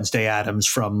like the Wednesday Addams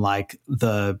from like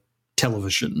the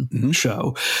television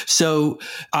show. So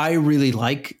I really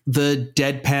like the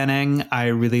deadpanning. I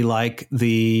really like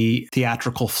the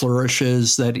theatrical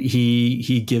flourishes that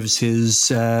he gives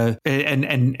his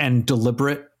and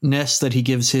deliberateness that he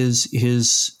gives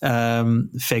his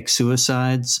fake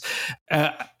suicides.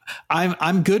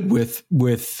 I'm good with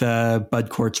Bud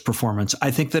Cort's performance. I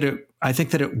think that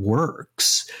it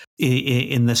works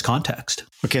in this context.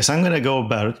 Okay, so I'm going to go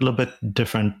about it a little bit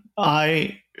different.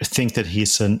 I think that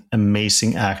he's an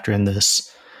amazing actor in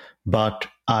this, but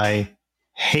I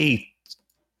hate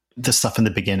the stuff in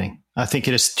the beginning. I think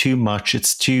it is too much.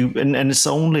 It's too, and it's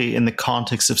only in the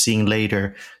context of seeing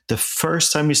later. The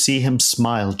first time you see him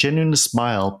smile, genuinely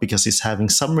smile, because he's having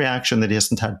some reaction that he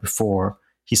hasn't had before.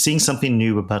 He's seeing something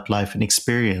new about life and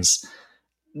experience.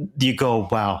 You go,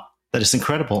 wow, that is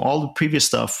incredible. All the previous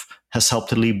stuff has helped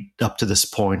to lead up to this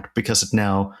point because it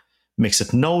now makes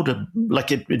it notable,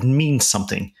 like it means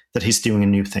something that he's doing a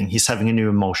new thing. He's having a new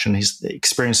emotion. He's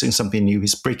experiencing something new.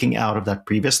 He's breaking out of that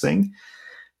previous thing.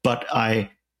 But I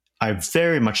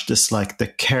very much dislike the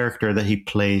character that he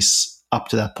plays up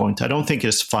to that point. I don't think it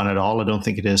is fun at all. I don't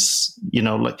think it is,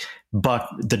 but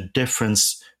the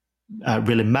difference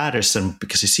really matters then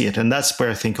because you see it. And that's where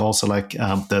I think also like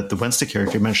the Wednesday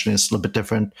character you mentioned is a little bit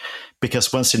different,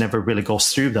 because Wednesday never really goes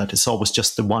through that. It's always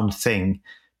just the one thing,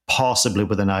 possibly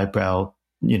with an eyebrow,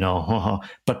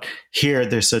 but here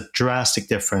there's a drastic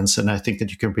difference. And I think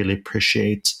that you can really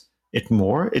appreciate it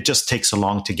more. It just takes so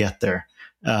long to get there.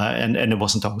 And it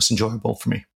wasn't always enjoyable for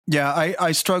me. Yeah,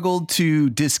 I struggled to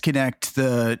disconnect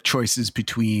the choices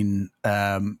between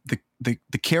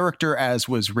the character as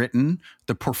was written,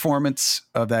 the performance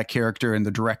of that character, and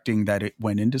the directing that it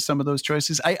went into some of those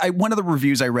choices. I one of the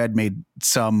reviews I read made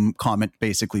some comment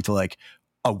basically to like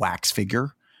a wax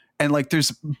figure. And like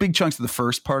there's big chunks of the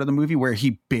first part of the movie where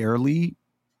he barely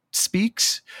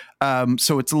speaks.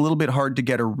 So it's a little bit hard to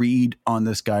get a read on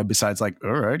this guy besides like,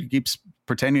 all right, he keeps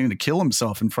pretending to kill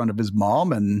himself in front of his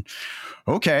mom. And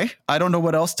okay, I don't know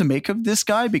what else to make of this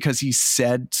guy because he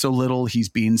said so little. He's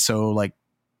being so like,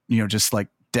 just like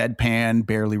deadpan,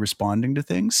 barely responding to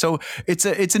things. So it's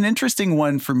an interesting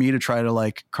one for me to try to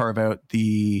like carve out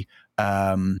the,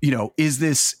 is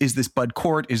this Bud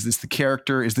Cort? Is this the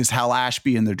character? Is this Hal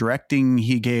Ashby in the directing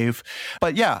he gave?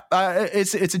 But yeah,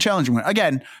 it's a challenging one.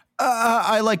 Again,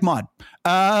 I like Maude.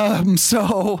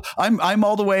 So I'm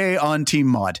all the way on Team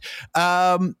Maude.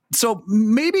 So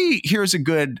maybe here's a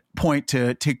good point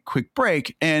to take a quick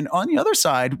break. And on the other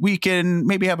side, we can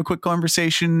maybe have a quick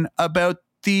conversation about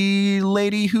the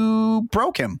lady who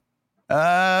broke him.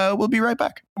 We'll be right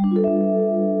back.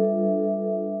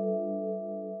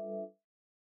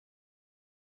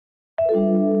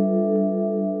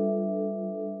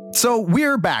 So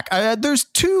we're back. There's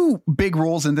two big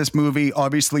roles in this movie,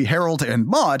 obviously Harold and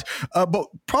Maude, but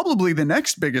probably the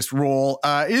next biggest role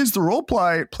is the role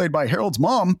played by Harold's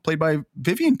mom, played by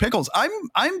Vivian Pickles.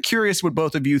 I'm curious what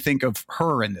both of you think of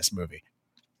her in this movie.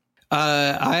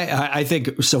 I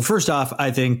think so. First off,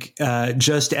 I think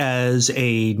just as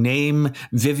a name,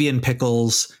 Vivian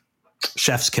Pickles,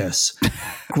 chef's kiss,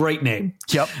 great name.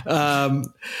 Yep.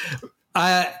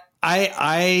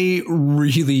 I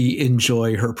really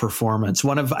enjoy her performance.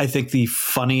 One of, I think, the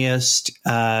funniest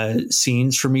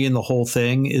scenes for me in the whole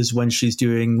thing is when she's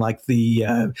doing like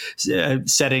the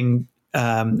setting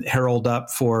Harold up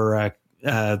for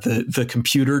the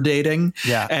computer dating,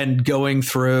 and going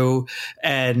through,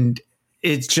 and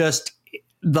it's just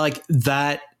like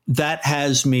that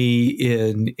has me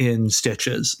in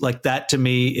stitches. Like that to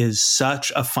me is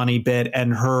such a funny bit,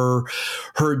 and her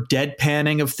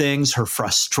deadpanning of things, her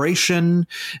frustration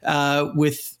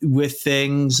with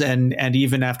things, and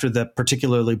even after the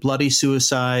particularly bloody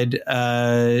suicide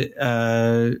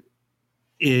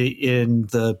in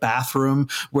the bathroom,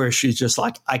 where she's just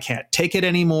like, I can't take it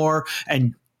anymore.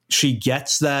 And she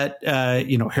gets that,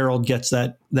 Harold gets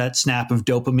that snap of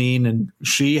dopamine, and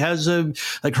she has her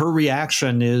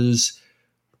reaction is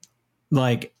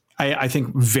like, I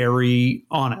think very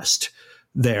honest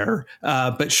there.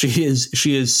 But she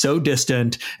is so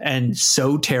distant and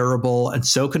so terrible and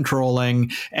so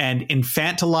controlling and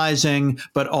infantilizing,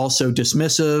 but also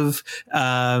dismissive.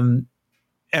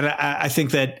 And I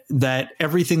think that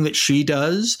everything that she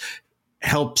does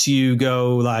helps you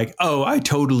go like, oh, I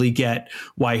totally get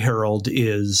why Harold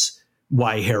is.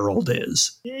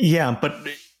 Yeah, but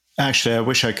actually, I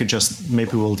wish I could just,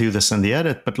 maybe we'll do this in the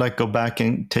edit, but like go back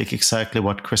and take exactly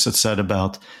what Chris had said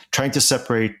about trying to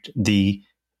separate the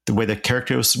way the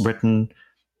character was written,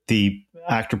 the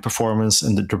actor performance,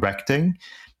 and the directing.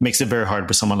 Makes it very hard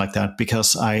for someone like that,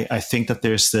 because I think that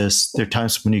there are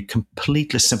times when you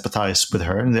completely sympathize with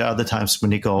her, and there are other times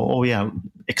when you go, oh yeah,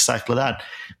 exactly that.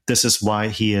 This is why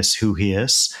he is who he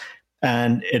is.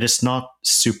 And it is not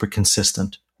super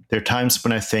consistent. There are times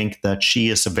when I think that she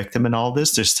is a victim in all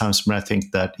this. There's times when I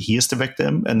think that he is the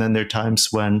victim. And then there are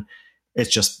times when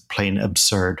it's just plain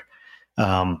absurd.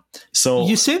 So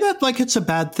you say that like it's a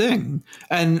bad thing,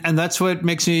 and that's what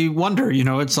makes me wonder.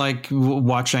 It's like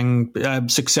watching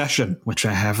Succession, which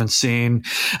I haven't seen,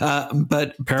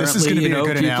 but apparently this is going to be a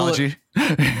good analogy,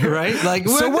 right? Like,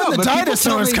 so when the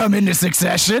dinosaurs come into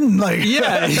Succession, like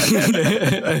yeah,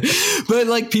 but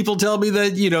like people tell me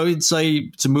that it's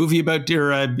a movie about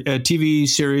or a TV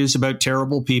series about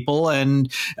terrible people,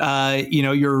 and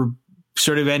you're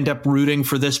sort of end up rooting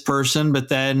for this person, but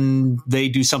then they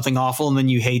do something awful and then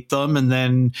you hate them. And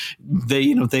then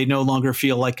they no longer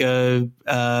feel like a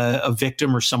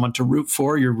victim or someone to root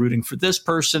for. You're rooting for this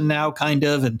person now, kind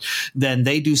of. And then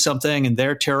they do something and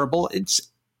they're terrible.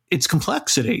 It's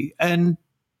complexity, and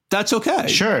that's okay.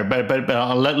 Sure. But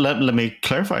let me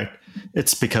clarify.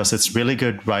 It's because it's really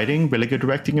good writing, really good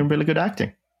directing, and really good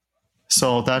acting.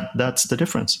 So that's the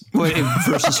difference. Wait,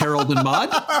 versus Harold and Maude?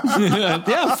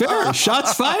 Yeah, fair.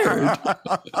 Shots fired.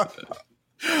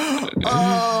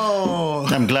 Oh,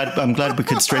 I'm glad we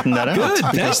could straighten that out. Good,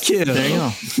 thank you. There you go.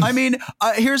 I mean,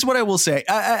 here's what I will say.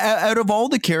 Out of all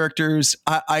the characters,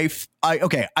 I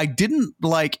didn't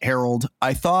like Harold.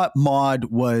 I thought Maude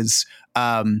was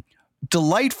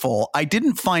delightful. I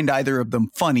didn't find either of them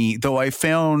funny, though I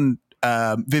found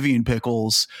Vivian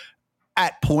Pickles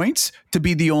at points to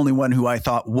be the only one who I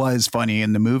thought was funny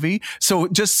in the movie. So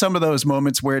just some of those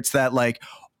moments where it's that like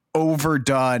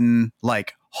overdone,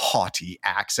 like haughty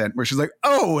accent where she's like,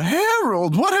 oh,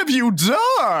 Harold, what have you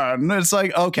done? And it's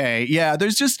like, okay, yeah,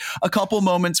 there's just a couple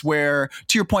moments where,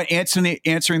 to your point,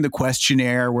 answering the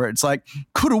questionnaire where it's like,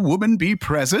 could a woman be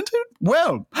president?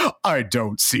 Well, I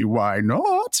don't see why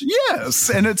not. Yes.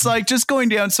 And it's like just going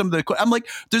down some of the, I'm like,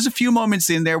 there's a few moments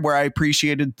in there where I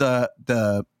appreciated the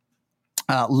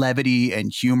levity and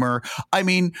humor. I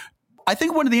mean, I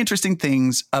think one of the interesting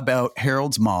things about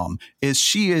Harold's mom is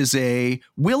she is a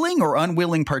willing or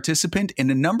unwilling participant in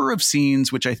a number of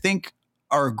scenes, which I think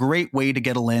are a great way to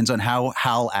get a lens on how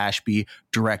Hal Ashby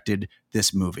directed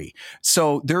this movie.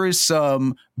 So there is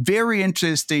some very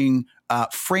interesting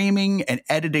framing and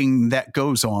editing that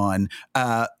goes on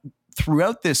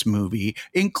throughout this movie,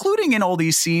 including in all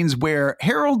these scenes where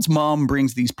Harold's mom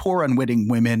brings these poor unwitting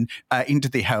women into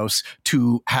the house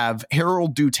to have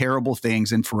Harold do terrible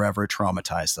things and forever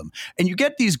traumatize them. And you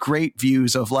get these great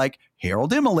views of like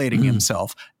Harold immolating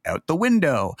himself, out the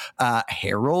window,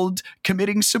 Harold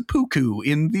committing seppuku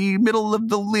in the middle of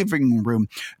the living room.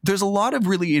 There's a lot of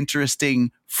really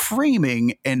interesting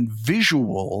framing and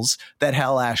visuals that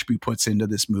Hal Ashby puts into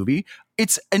this movie.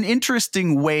 It's an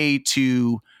interesting way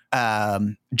to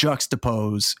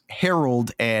juxtapose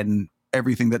Harold and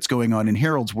everything that's going on in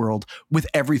Harold's world with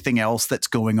everything else that's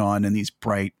going on in these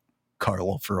bright,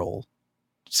 colorful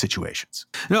situations.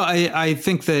 No, I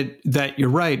think that you're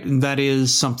right. And that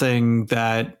is something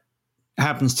that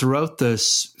happens throughout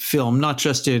this film, not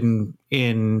just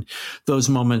in those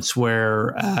moments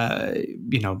where,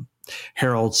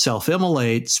 Harold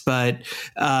self-immolates, but,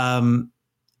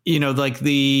 like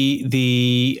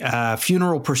the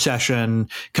funeral procession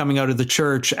coming out of the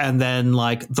church, and then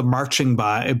like the marching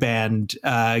band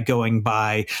going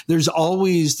by. There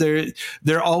always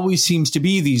seems to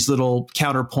be these little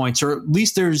counterpoints, or at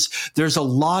least there's a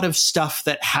lot of stuff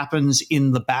that happens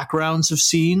in the backgrounds of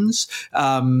scenes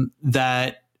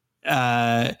that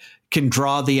can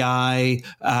draw the eye.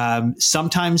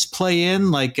 Sometimes play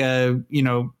in like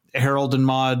Harold and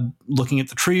Maude looking at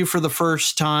the tree for the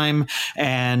first time,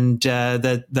 and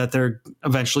that they're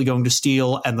eventually going to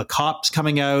steal, and the cops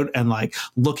coming out and like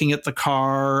looking at the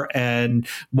car and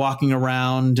walking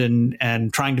around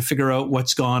and trying to figure out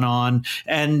what's gone on.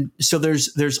 And so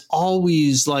there's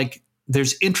always like,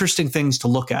 there's interesting things to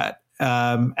look at.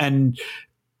 And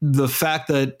the fact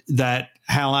that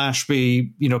Hal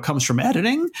Ashby, comes from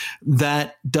editing,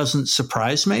 that doesn't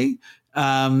surprise me.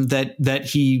 That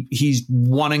he's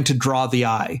wanting to draw the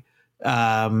eye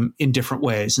in different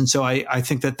ways. And so I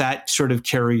think that sort of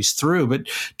carries through. But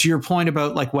to your point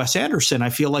about like Wes Anderson, I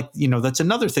feel like, that's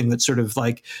another thing that sort of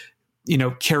like,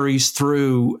 carries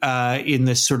through in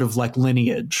this sort of like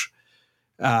lineage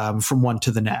from one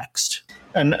to the next.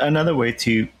 And another way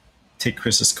to take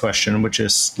Chris's question, which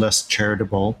is less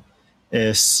charitable,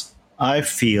 is I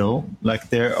feel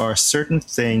like there are certain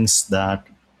things that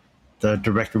the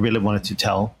director really wanted to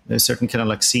tell. There's certain kind of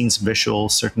like scenes,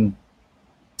 visuals, certain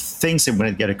things they want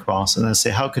to get across, and then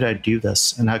say, how could I do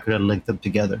this? And how could I link them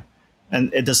together?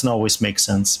 And it doesn't always make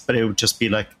sense, but it would just be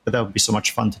like, but that would be so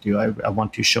much fun to do. I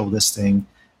want to show this thing.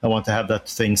 I want to have that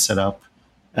thing set up,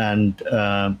 and,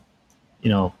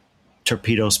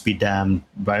 torpedoes be damned,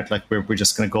 right? Like we're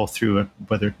just going to go through it,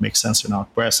 whether it makes sense or not.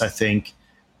 Whereas I think,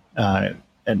 I'm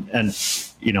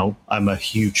a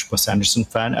huge Wes Anderson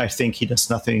fan. I think he does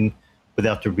nothing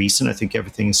without the reason. I think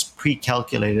everything's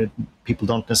pre-calculated. People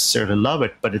don't necessarily love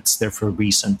it, but it's there for a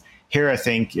reason. Here, I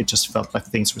think it just felt like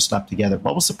things were slapped together.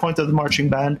 What was the point of the marching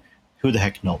band? Who the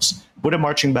heck knows? Would a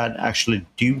marching band actually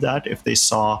do that if they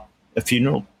saw a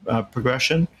funeral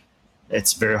progression?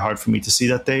 It's very hard for me to see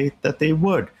that they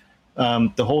would.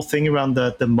 The whole thing around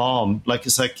the mom, like,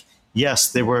 it's like, yes,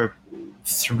 there were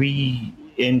three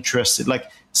interested,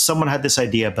 like someone had this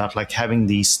idea about like having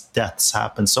these deaths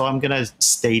happen, so I'm gonna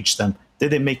stage them.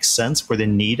 Did they make sense? Were they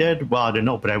needed? Well, I don't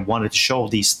know, but I wanted to show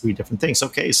these three different things.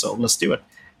 Okay, so let's do it.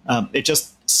 It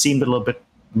just seemed a little bit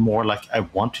more like I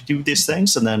want to do these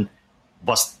things, and then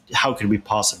how could we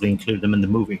possibly include them in the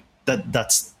movie?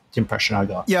 That's the impression I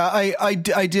got. Yeah,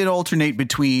 I did alternate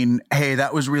between, hey,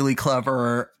 that was really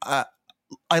clever,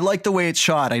 I like the way it's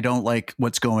shot, I don't like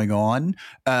what's going on,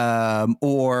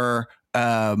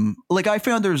 like I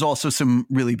found there's also some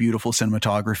really beautiful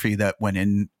cinematography that went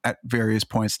in at various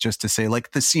points, just to say,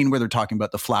 like the scene where they're talking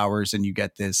about the flowers and you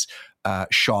get this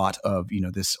shot of,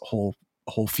 this whole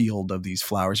field of these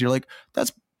flowers. You're like,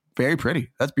 that's very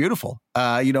pretty. That's beautiful.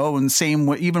 And same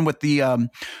even with the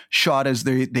shot as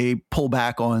they pull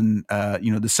back on,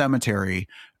 the cemetery,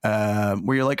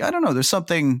 where you're like, I don't know, there's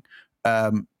something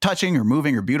touching or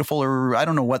moving or beautiful, or I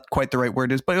don't know what quite the right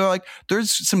word is, but like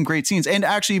there's some great scenes. And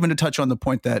actually, even to touch on the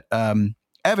point that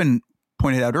Evan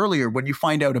pointed out earlier, when you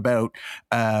find out about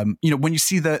when you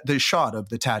see the shot of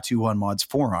the tattoo on Maude's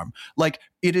forearm, like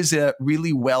it is a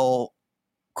really well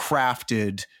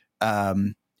crafted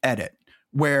edit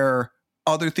where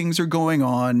other things are going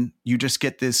on. You just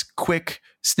get this quick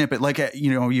snippet, like,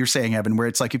 you're saying, Evan, where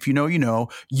it's like, if you know,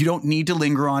 you don't need to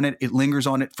linger on it. It lingers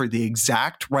on it for the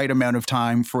exact right amount of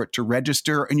time for it to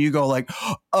register. And you go like,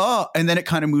 oh, and then it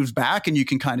kind of moves back and you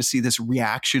can kind of see this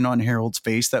reaction on Harold's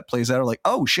face that plays out, like,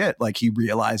 oh shit, like he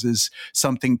realizes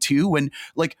something too. And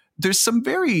like, there's some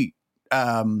very,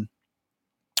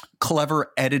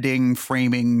 clever editing,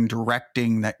 framing,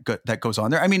 directing that goes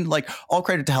on there. I mean, like, all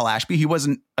credit to Hal Ashby. He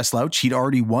wasn't a slouch. He'd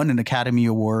already won an Academy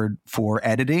Award for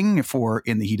editing for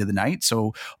In the Heat of the Night.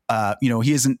 So,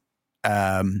 he isn't,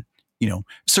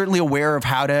 certainly aware of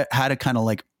how to kind of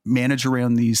like manage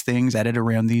around these things, edit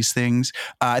around these things.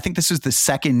 I think this was the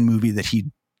second movie that he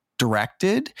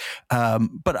directed.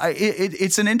 But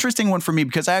it's an interesting one for me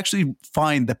because I actually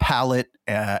find the palette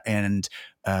and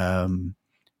a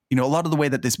lot of the way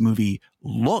that this movie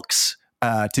looks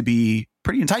to be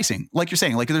pretty enticing. Like you're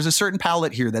saying, like there's a certain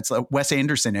palette here that's Wes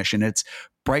Anderson-ish, and it's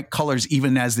bright colors,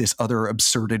 even as this other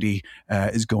absurdity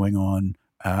is going on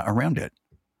around it.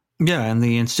 Yeah, and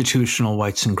the institutional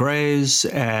whites and grays,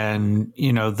 and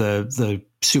the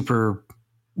super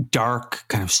dark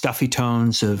kind of stuffy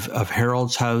tones of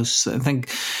Harold's house. I think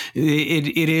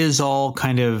it is all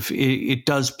kind of it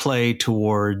does play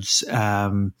towards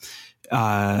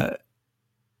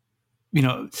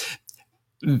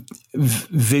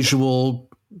visual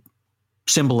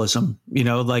symbolism.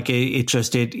 Like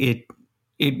it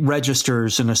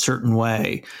registers in a certain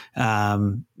way,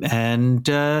 and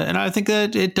I think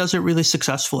that it does it really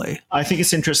successfully. I think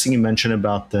it's interesting you mentioned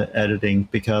about the editing,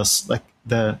 because like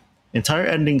the entire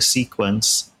ending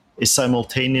sequence is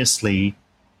simultaneously,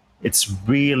 it's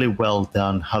really well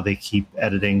done how they keep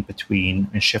editing between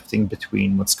and shifting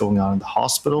between what's going on in the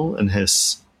hospital and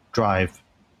his drive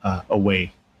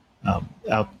away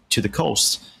out to the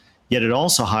coast. Yet it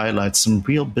also highlights some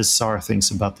real bizarre things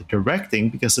about the directing,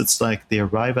 because it's like they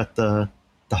arrive at the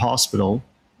hospital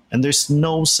and there's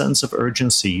no sense of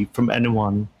urgency from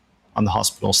anyone on the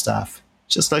hospital staff.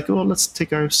 It's just like, oh, let's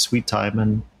take our sweet time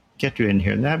and get you in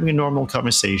here. And they're having a normal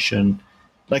conversation.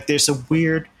 Like there's a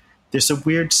weird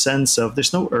sense of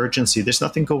there's no urgency. There's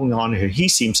nothing going on here. He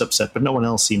seems upset, but no one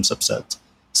else seems upset.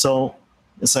 So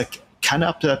it's like kind of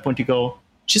up to that point you go,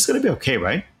 she's going to be okay,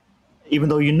 right? Even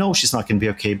though she's not going to be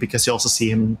okay, because you also see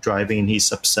him driving and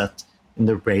he's upset in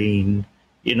the rain.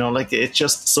 Like it's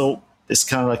just so it's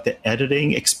kind of like the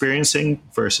editing experiencing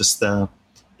versus the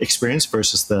experience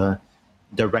versus the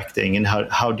directing, and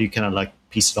how do you kind of like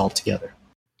piece it all together?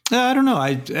 I don't know.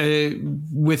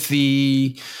 With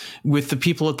the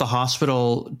people at the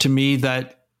hospital, to me,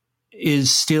 that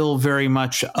is still very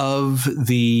much of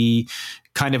the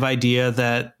kind of idea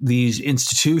that these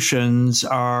institutions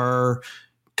are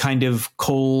kind of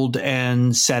cold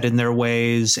and set in their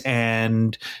ways,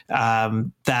 and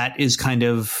that is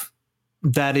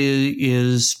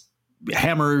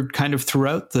hammered kind of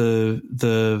throughout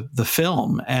the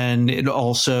film. And it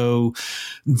also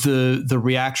the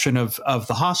reaction of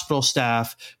the hospital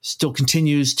staff still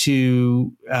continues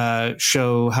to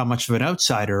show how much of an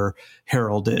outsider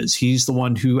Harold is. He's the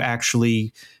one who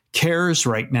actually cares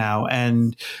right now,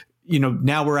 and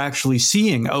now we're actually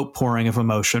seeing outpouring of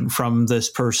emotion from this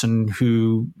person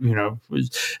who,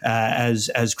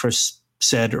 as Chris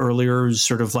said earlier, is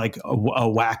sort of like a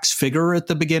wax figure at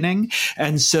the beginning.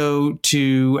 And so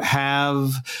to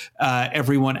have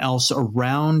everyone else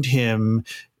around him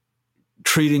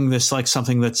treating this like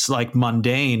something that's like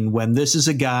mundane, when this is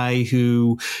a guy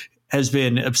who has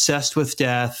been obsessed with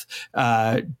death,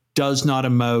 does not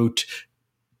emote,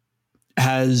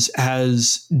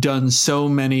 has done so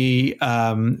many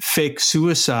fake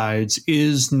suicides,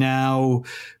 is now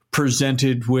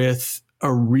presented with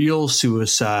a real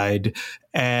suicide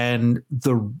and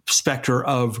the specter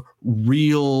of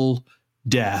real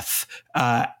death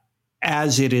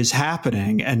as it is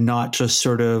happening, and not just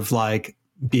sort of like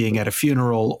being at a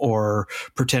funeral or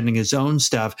pretending his own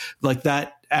stuff. Like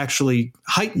that actually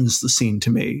heightens the scene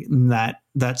to me in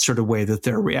that sort of way that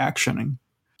they're reactioning.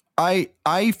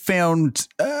 I found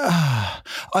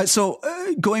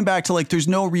going back to like, there's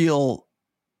no real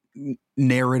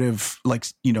narrative, like,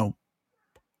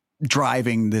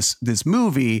 driving this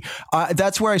movie.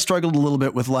 That's where I struggled a little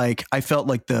bit with, like, I felt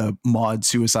like the Maude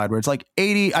suicide, where it's like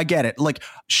 80, I get it. Like,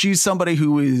 she's somebody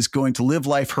who is going to live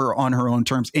life on her own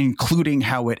terms, including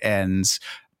how it ends.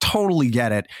 Totally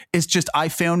get it. It's just, I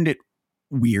found it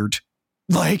weird.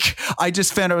 Like, I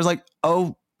just found, I was like,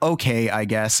 oh, okay, I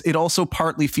guess. It also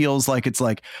partly feels like it's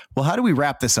like, well, how do we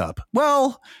wrap this up?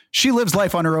 Well, she lives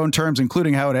life on her own terms,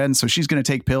 including how it ends. So she's going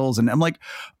to take pills. And I'm like,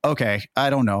 okay, I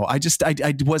don't know. I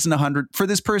wasn't 100 for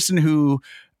this person who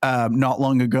not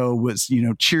long ago was,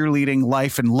 cheerleading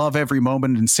life and love every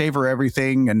moment and savor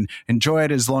everything and enjoy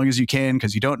it as long as you can,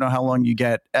 because you don't know how long you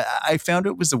get. I found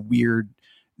it was a weird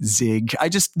zig.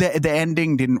 The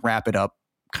ending didn't wrap it up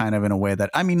kind of in a way that,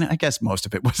 I mean, I guess most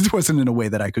of it wasn't in a way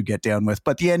that I could get down with,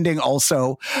 but the ending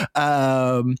also,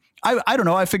 I don't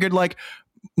know. I figured like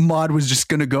Maude was just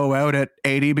going to go out at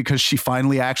 80 because she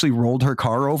finally actually rolled her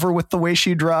car over with the way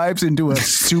she drives into a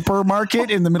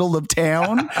supermarket in the middle of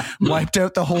town, wiped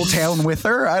out the whole town with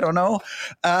her. I don't know.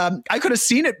 I could have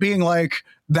seen it being like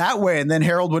that way. And then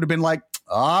Harold would have been like,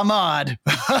 Maude,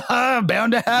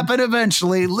 bound to happen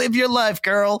eventually. Live your life,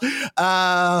 girl. But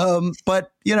I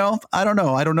don't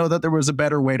know. I don't know that there was a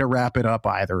better way to wrap it up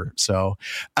either. So,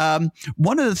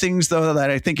 one of the things though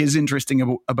that I think is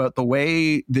interesting about the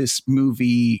way this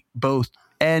movie both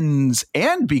ends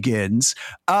and begins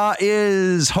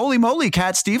is Holy Moly,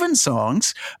 Cat Stevens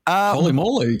songs. Holy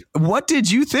moly. What did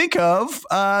you think of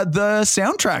the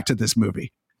soundtrack to this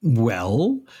movie?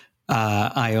 Well,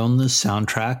 I own the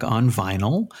soundtrack on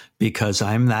vinyl because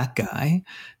I'm that guy,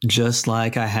 just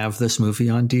like I have this movie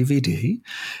on DVD.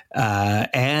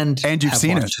 And you've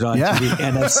seen it. Yeah. TV,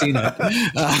 and I've seen it.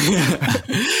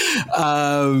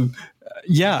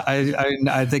 Yeah,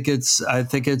 I think it's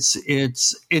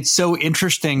so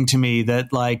interesting to me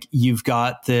that like you've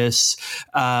got this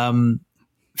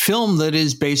film that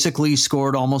is basically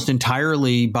scored almost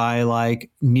entirely by like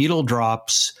needle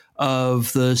drops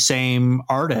of the same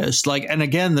artist. Like, and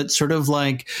again, that sort of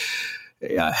like,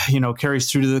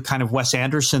 carries through to the kind of Wes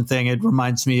Anderson thing. It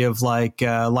reminds me of like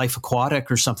Life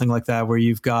Aquatic or something like that, where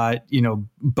you've got,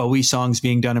 Bowie songs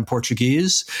being done in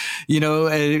Portuguese,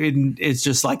 it's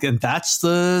just like, and that's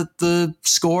the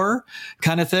score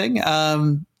kind of thing.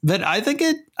 But I think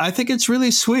it's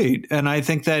really sweet. And I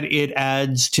think that it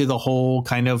adds to the whole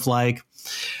kind of like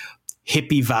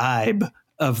hippie vibe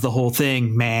of the whole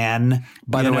thing, man.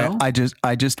 By the way, I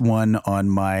just won on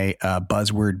my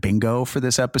buzzword bingo for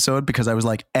this episode because I was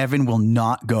like, Evan will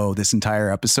not go this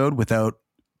entire episode without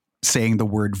saying the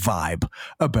word vibe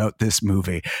about this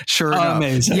movie. Sure enough.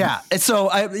 Amazing. Yeah. So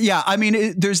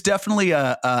there's definitely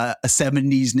a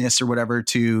 70s-ness or whatever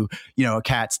to, a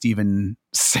Cat Stevens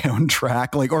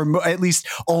soundtrack, like, or at least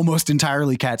almost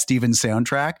entirely Cat Stevens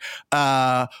soundtrack.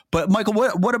 But Michael,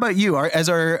 what about you as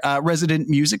our resident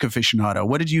music aficionado?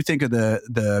 What did you think of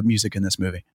the music in this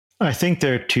movie? I think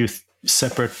there are two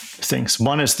separate things.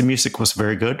 One is the music was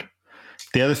very good.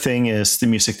 The other thing is the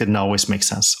music didn't always make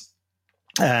sense.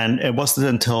 And it wasn't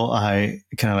until I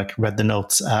kind of like read the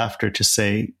notes after to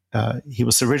say he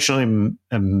was originally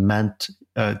meant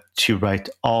to write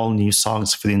all new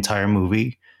songs for the entire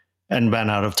movie and ran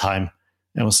out of time.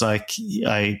 And was like,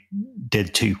 I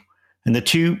did two. And the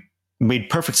two made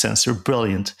perfect sense. They were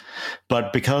brilliant.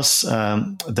 But because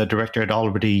the director had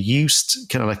already used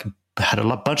kind of like had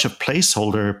a bunch of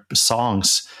placeholder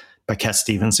songs by Cat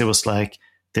Stevens, it was like,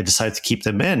 they decided to keep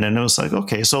them in. And it was like,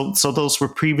 okay, so those were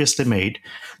previously made.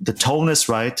 The tone is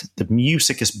right. The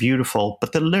music is beautiful,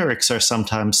 but the lyrics are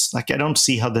sometimes like, I don't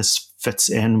see how this fits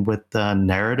in with the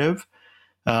narrative.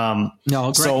 No,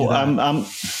 so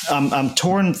I'm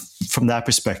torn from that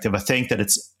perspective. I think that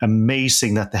it's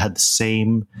amazing that they had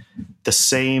the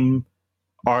same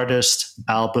artist,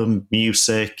 album,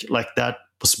 music, like that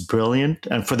was brilliant.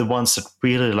 And for the ones that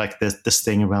really like this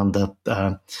thing around the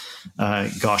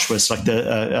was like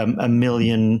a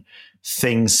million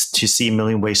things to see, a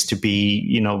million ways to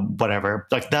be, whatever,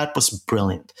 like that was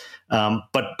brilliant.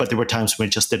 But there were times when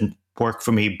it just didn't work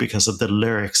for me because of the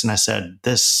lyrics, and I said,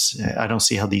 I don't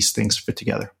see how these things fit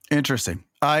together. Interesting.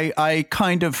 I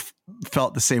kind of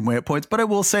felt the same way at points, but I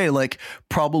will say, like,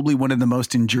 probably one of the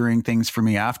most enduring things for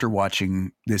me after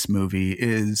watching this movie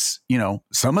is,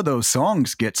 some of those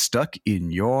songs get stuck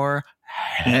in your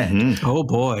head. Mm-hmm. Oh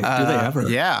boy, do they ever?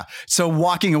 Yeah. So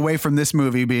walking away from this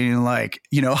movie being like,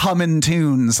 humming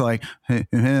tunes like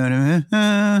and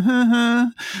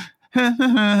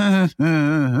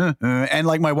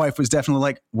like my wife was definitely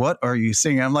like, what are you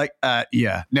singing? I'm like,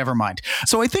 yeah, never mind.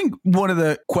 So I think one of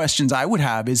the questions I would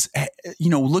have is,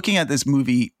 looking at this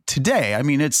movie today, I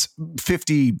mean, it's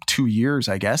 52 years,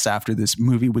 I guess, after this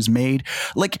movie was made.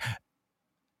 Like,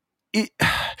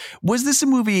 was this a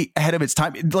movie ahead of its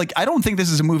time? Like, I don't think this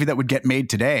is a movie that would get made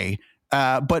today.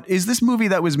 But is this movie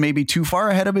that was maybe too far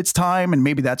ahead of its time, and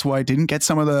maybe that's why it didn't get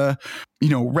some of the,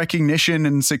 recognition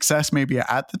and success maybe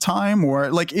at the time?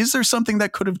 Or like, is there something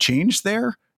that could have changed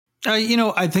there?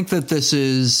 I think that this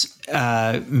is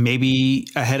maybe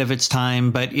ahead of its time,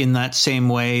 but in that same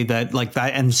way that like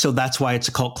that. And so that's why it's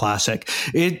a cult classic.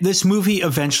 This movie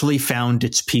eventually found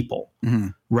its people, mm-hmm.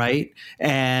 right?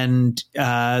 And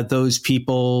those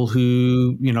people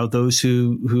who, those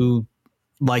who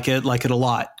like it a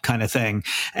lot kind of thing.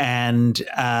 And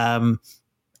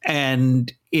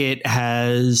it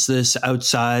has this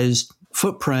outsized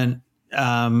footprint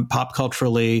pop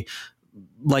culturally,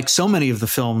 like so many of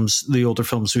the older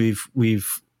films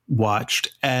we've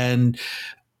watched. And,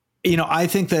 I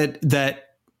think that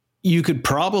you could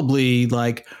probably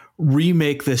like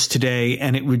remake this today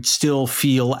and it would still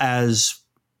feel as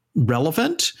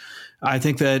relevant. I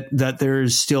think that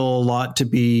there's still a lot to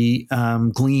be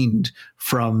gleaned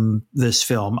from this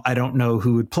film. I don't know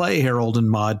who would play Harold and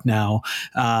Maude now,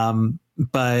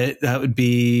 but that would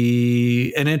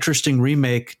be an interesting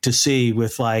remake to see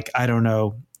with, like, I don't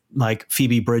know, like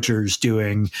Phoebe Bridgers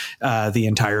doing the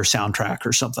entire soundtrack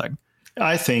or something.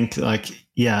 I think, like,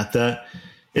 yeah,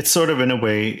 it's sort of, in a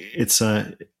way, it's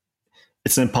an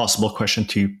impossible question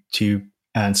to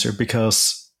answer,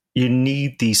 because you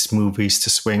need these movies to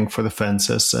swing for the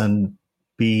fences and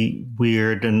be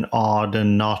weird and odd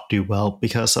and not do well,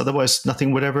 because otherwise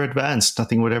nothing would ever advance,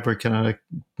 nothing would ever kind of like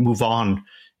move on.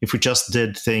 If we just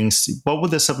did things, what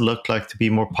would this have looked like to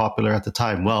be more popular at the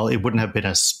time? Well, it wouldn't have been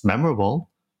as memorable,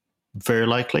 very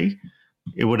likely.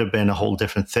 It would have been a whole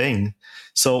different thing.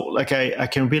 So, like, I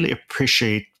can really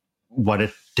appreciate what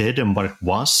it did and what it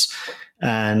was.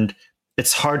 And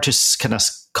it's hard to kind of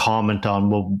comment on,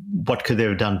 well, what could they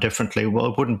have done differently? Well,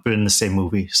 it wouldn't have been the same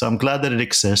movie. So I'm glad that it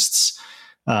exists.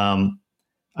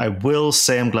 I will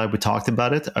say I'm glad we talked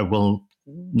about it. I will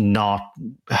not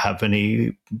have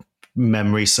any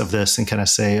memories of this and kind of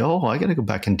say, oh, I got to go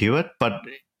back and do it. But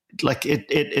like,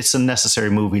 it's a necessary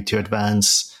movie to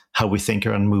advance how we think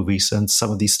around movies and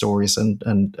some of these stories,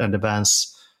 and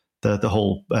advance the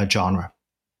whole genres,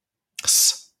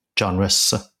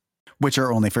 which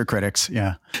are only for critics.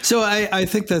 Yeah. So I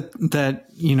think that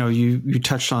you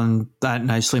touched on that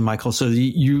nicely, Michael. So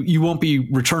you won't be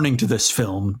returning to this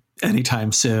film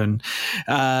anytime soon.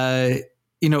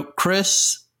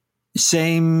 Chris,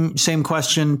 same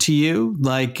question to you.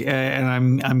 Like,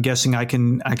 and I'm guessing I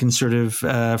can sort of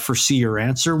foresee your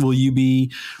answer. Will you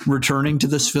be returning to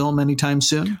this film anytime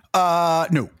soon?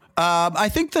 No. I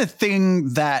think the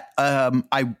thing that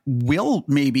I will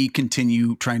maybe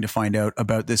continue trying to find out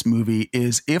about this movie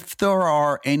is if there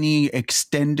are any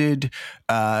extended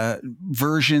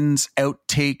versions,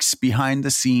 outtakes, behind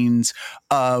the scenes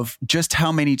of just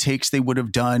how many takes they would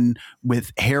have done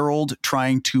with Harold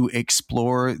trying to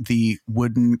explore the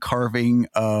wooden carving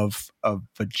of a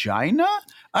vagina.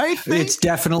 I think it's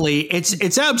definitely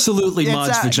it's absolutely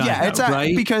Maude's vagina,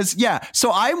 right? Because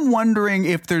so I'm wondering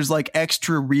if there's like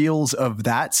extra reels of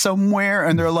that somewhere,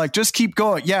 and they're like, just keep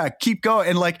going, keep going,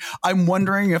 and like I'm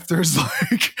wondering if there's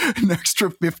like an extra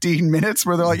 15 minutes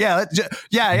where they're like,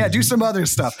 do some other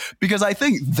stuff, because I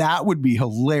think that would be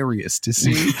hilarious to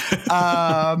see.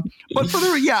 But for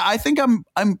I think I'm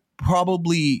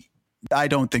probably. I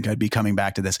don't think I'd be coming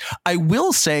back to this. I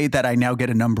will say that I now get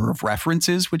a number of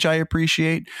references, which I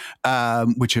appreciate,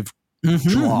 which have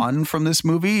drawn from this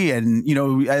movie. And,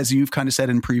 as you've kind of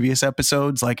said in previous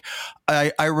episodes, like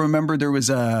I remember there was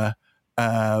a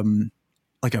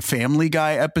Family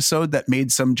Guy episode that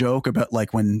made some joke about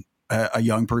like when a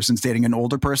young person's dating an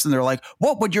older person, they're like,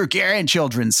 what would your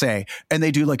grandchildren say? And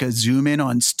they do like a zoom in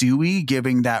on Stewie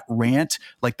giving that rant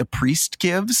like the priest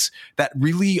gives, that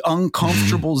really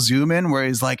uncomfortable zoom in where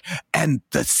he's like, and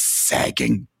the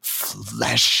sagging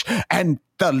flesh and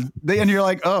and you're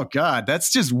like, oh God, that's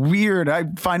just weird. I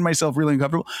find myself really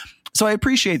uncomfortable. So I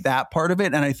appreciate that part of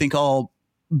it. And I think I'll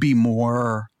be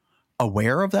more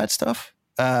aware of that stuff.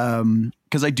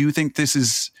 Because I do think this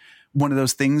is one of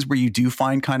those things where you do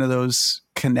find kind of those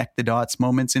connect the dots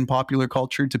moments in popular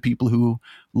culture to people who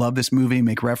love this movie,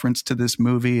 make reference to this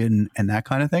movie and that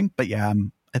kind of thing. But I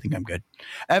think I'm good.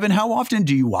 Evan, how often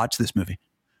do you watch this movie?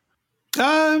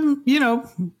 Once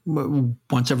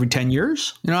every 10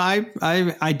 years,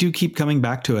 I do keep coming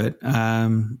back to it.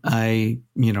 As I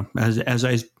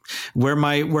wear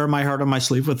my heart on my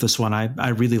sleeve with this one, I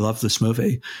really love this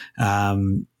movie.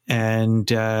 And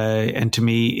to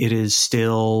me, it is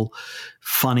still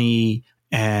funny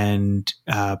and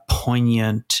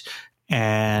poignant,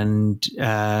 and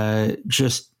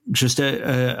just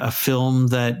a film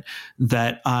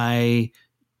that I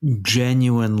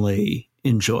genuinely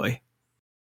enjoy.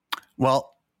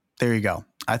 Well, there you go.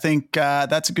 I think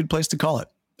that's a good place to call it.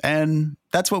 And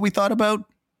that's what we thought about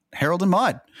Harold and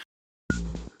Maude.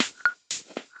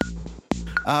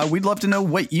 We'd love to know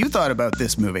what you thought about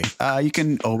this movie. You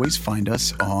can always find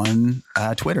us on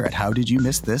Twitter at How Did You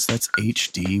Miss This? That's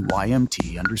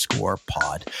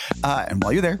HDYMT_pod. And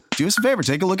while you're there, do us a favor.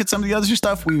 Take a look at some of the other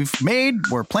stuff we've made,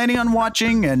 we're planning on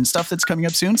watching, and stuff that's coming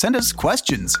up soon. Send us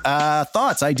questions,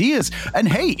 thoughts, ideas. And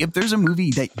hey, if there's a movie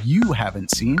that you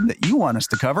haven't seen that you want us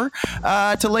to cover,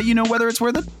 to let you know whether it's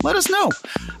worth it, let us know.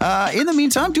 In the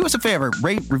meantime, do us a favor.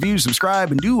 Rate, review, subscribe,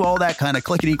 and do all that kind of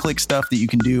clickety-click stuff that you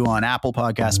can do on Apple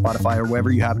Podcasts, Spotify, or wherever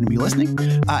you happen to be listening.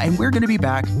 And we're going to be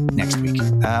back next week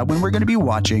when we're going to be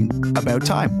watching About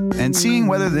Time and seeing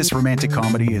whether this romantic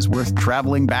comedy is worth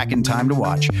traveling back in time to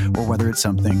watch or whether it's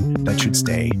something that should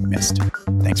stay missed.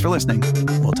 Thanks for listening.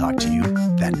 We'll talk to you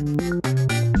then.